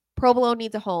trained. Provolone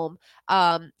needs a home.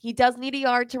 He does need a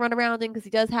yard to run around in because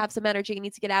he does have some energy. He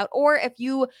needs to get out. Or if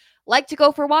you like to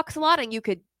go for walks a lot and you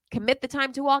could commit the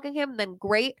time to walking him, then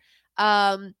great.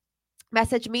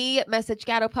 Message me, message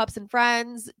Gatto Pups and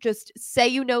Friends. Just say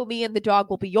you know me and the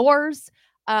dog will be yours.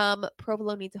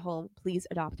 Provolone needs a home. Please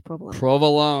adopt Provolone.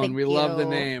 Provolone. Thank We you. love the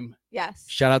name. Yes.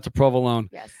 Shout out to Provolone.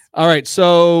 Yes. All right.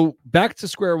 So back to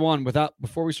square one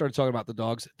before we started talking about the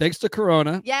dogs. Thanks to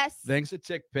Corona. Yes. Thanks to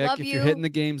Tick Pick. Love if you. you're hitting the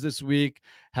games this week,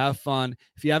 have fun.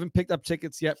 If you haven't picked up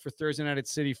tickets yet for Thursday night at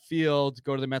Citi Field,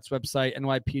 go to the Mets website,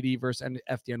 NYPD versus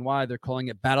FDNY. They're calling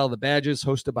it Battle of the Badges,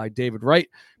 hosted by David Wright.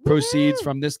 Proceeds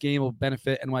from this game will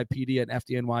benefit NYPD and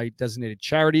FDNY designated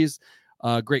charities.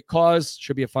 Great cause.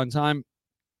 Should be a fun time.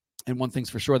 And one thing's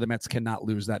for sure, the Mets cannot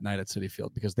lose that night at Citi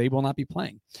Field because they will not be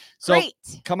playing. So Great.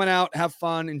 Coming out, have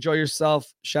fun, enjoy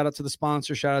yourself. Shout out to the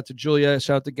sponsor. Shout out to Julia.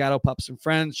 Shout out to Gatto Pups and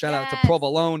Friends. Shout out to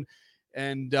Provolone.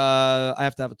 And I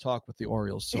have to have a talk with the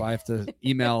Orioles. So I have to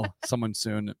email someone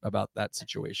soon about that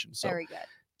situation. So Very good.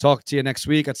 Talk to you next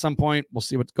week at some point. We'll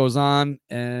see what goes on.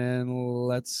 And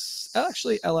let's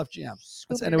actually LFGM.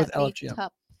 Let's end it with LFGM.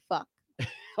 Tough fuck.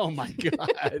 Oh my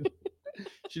God.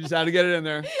 She just had to get it in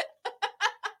there.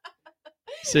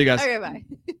 See you guys. Okay, bye.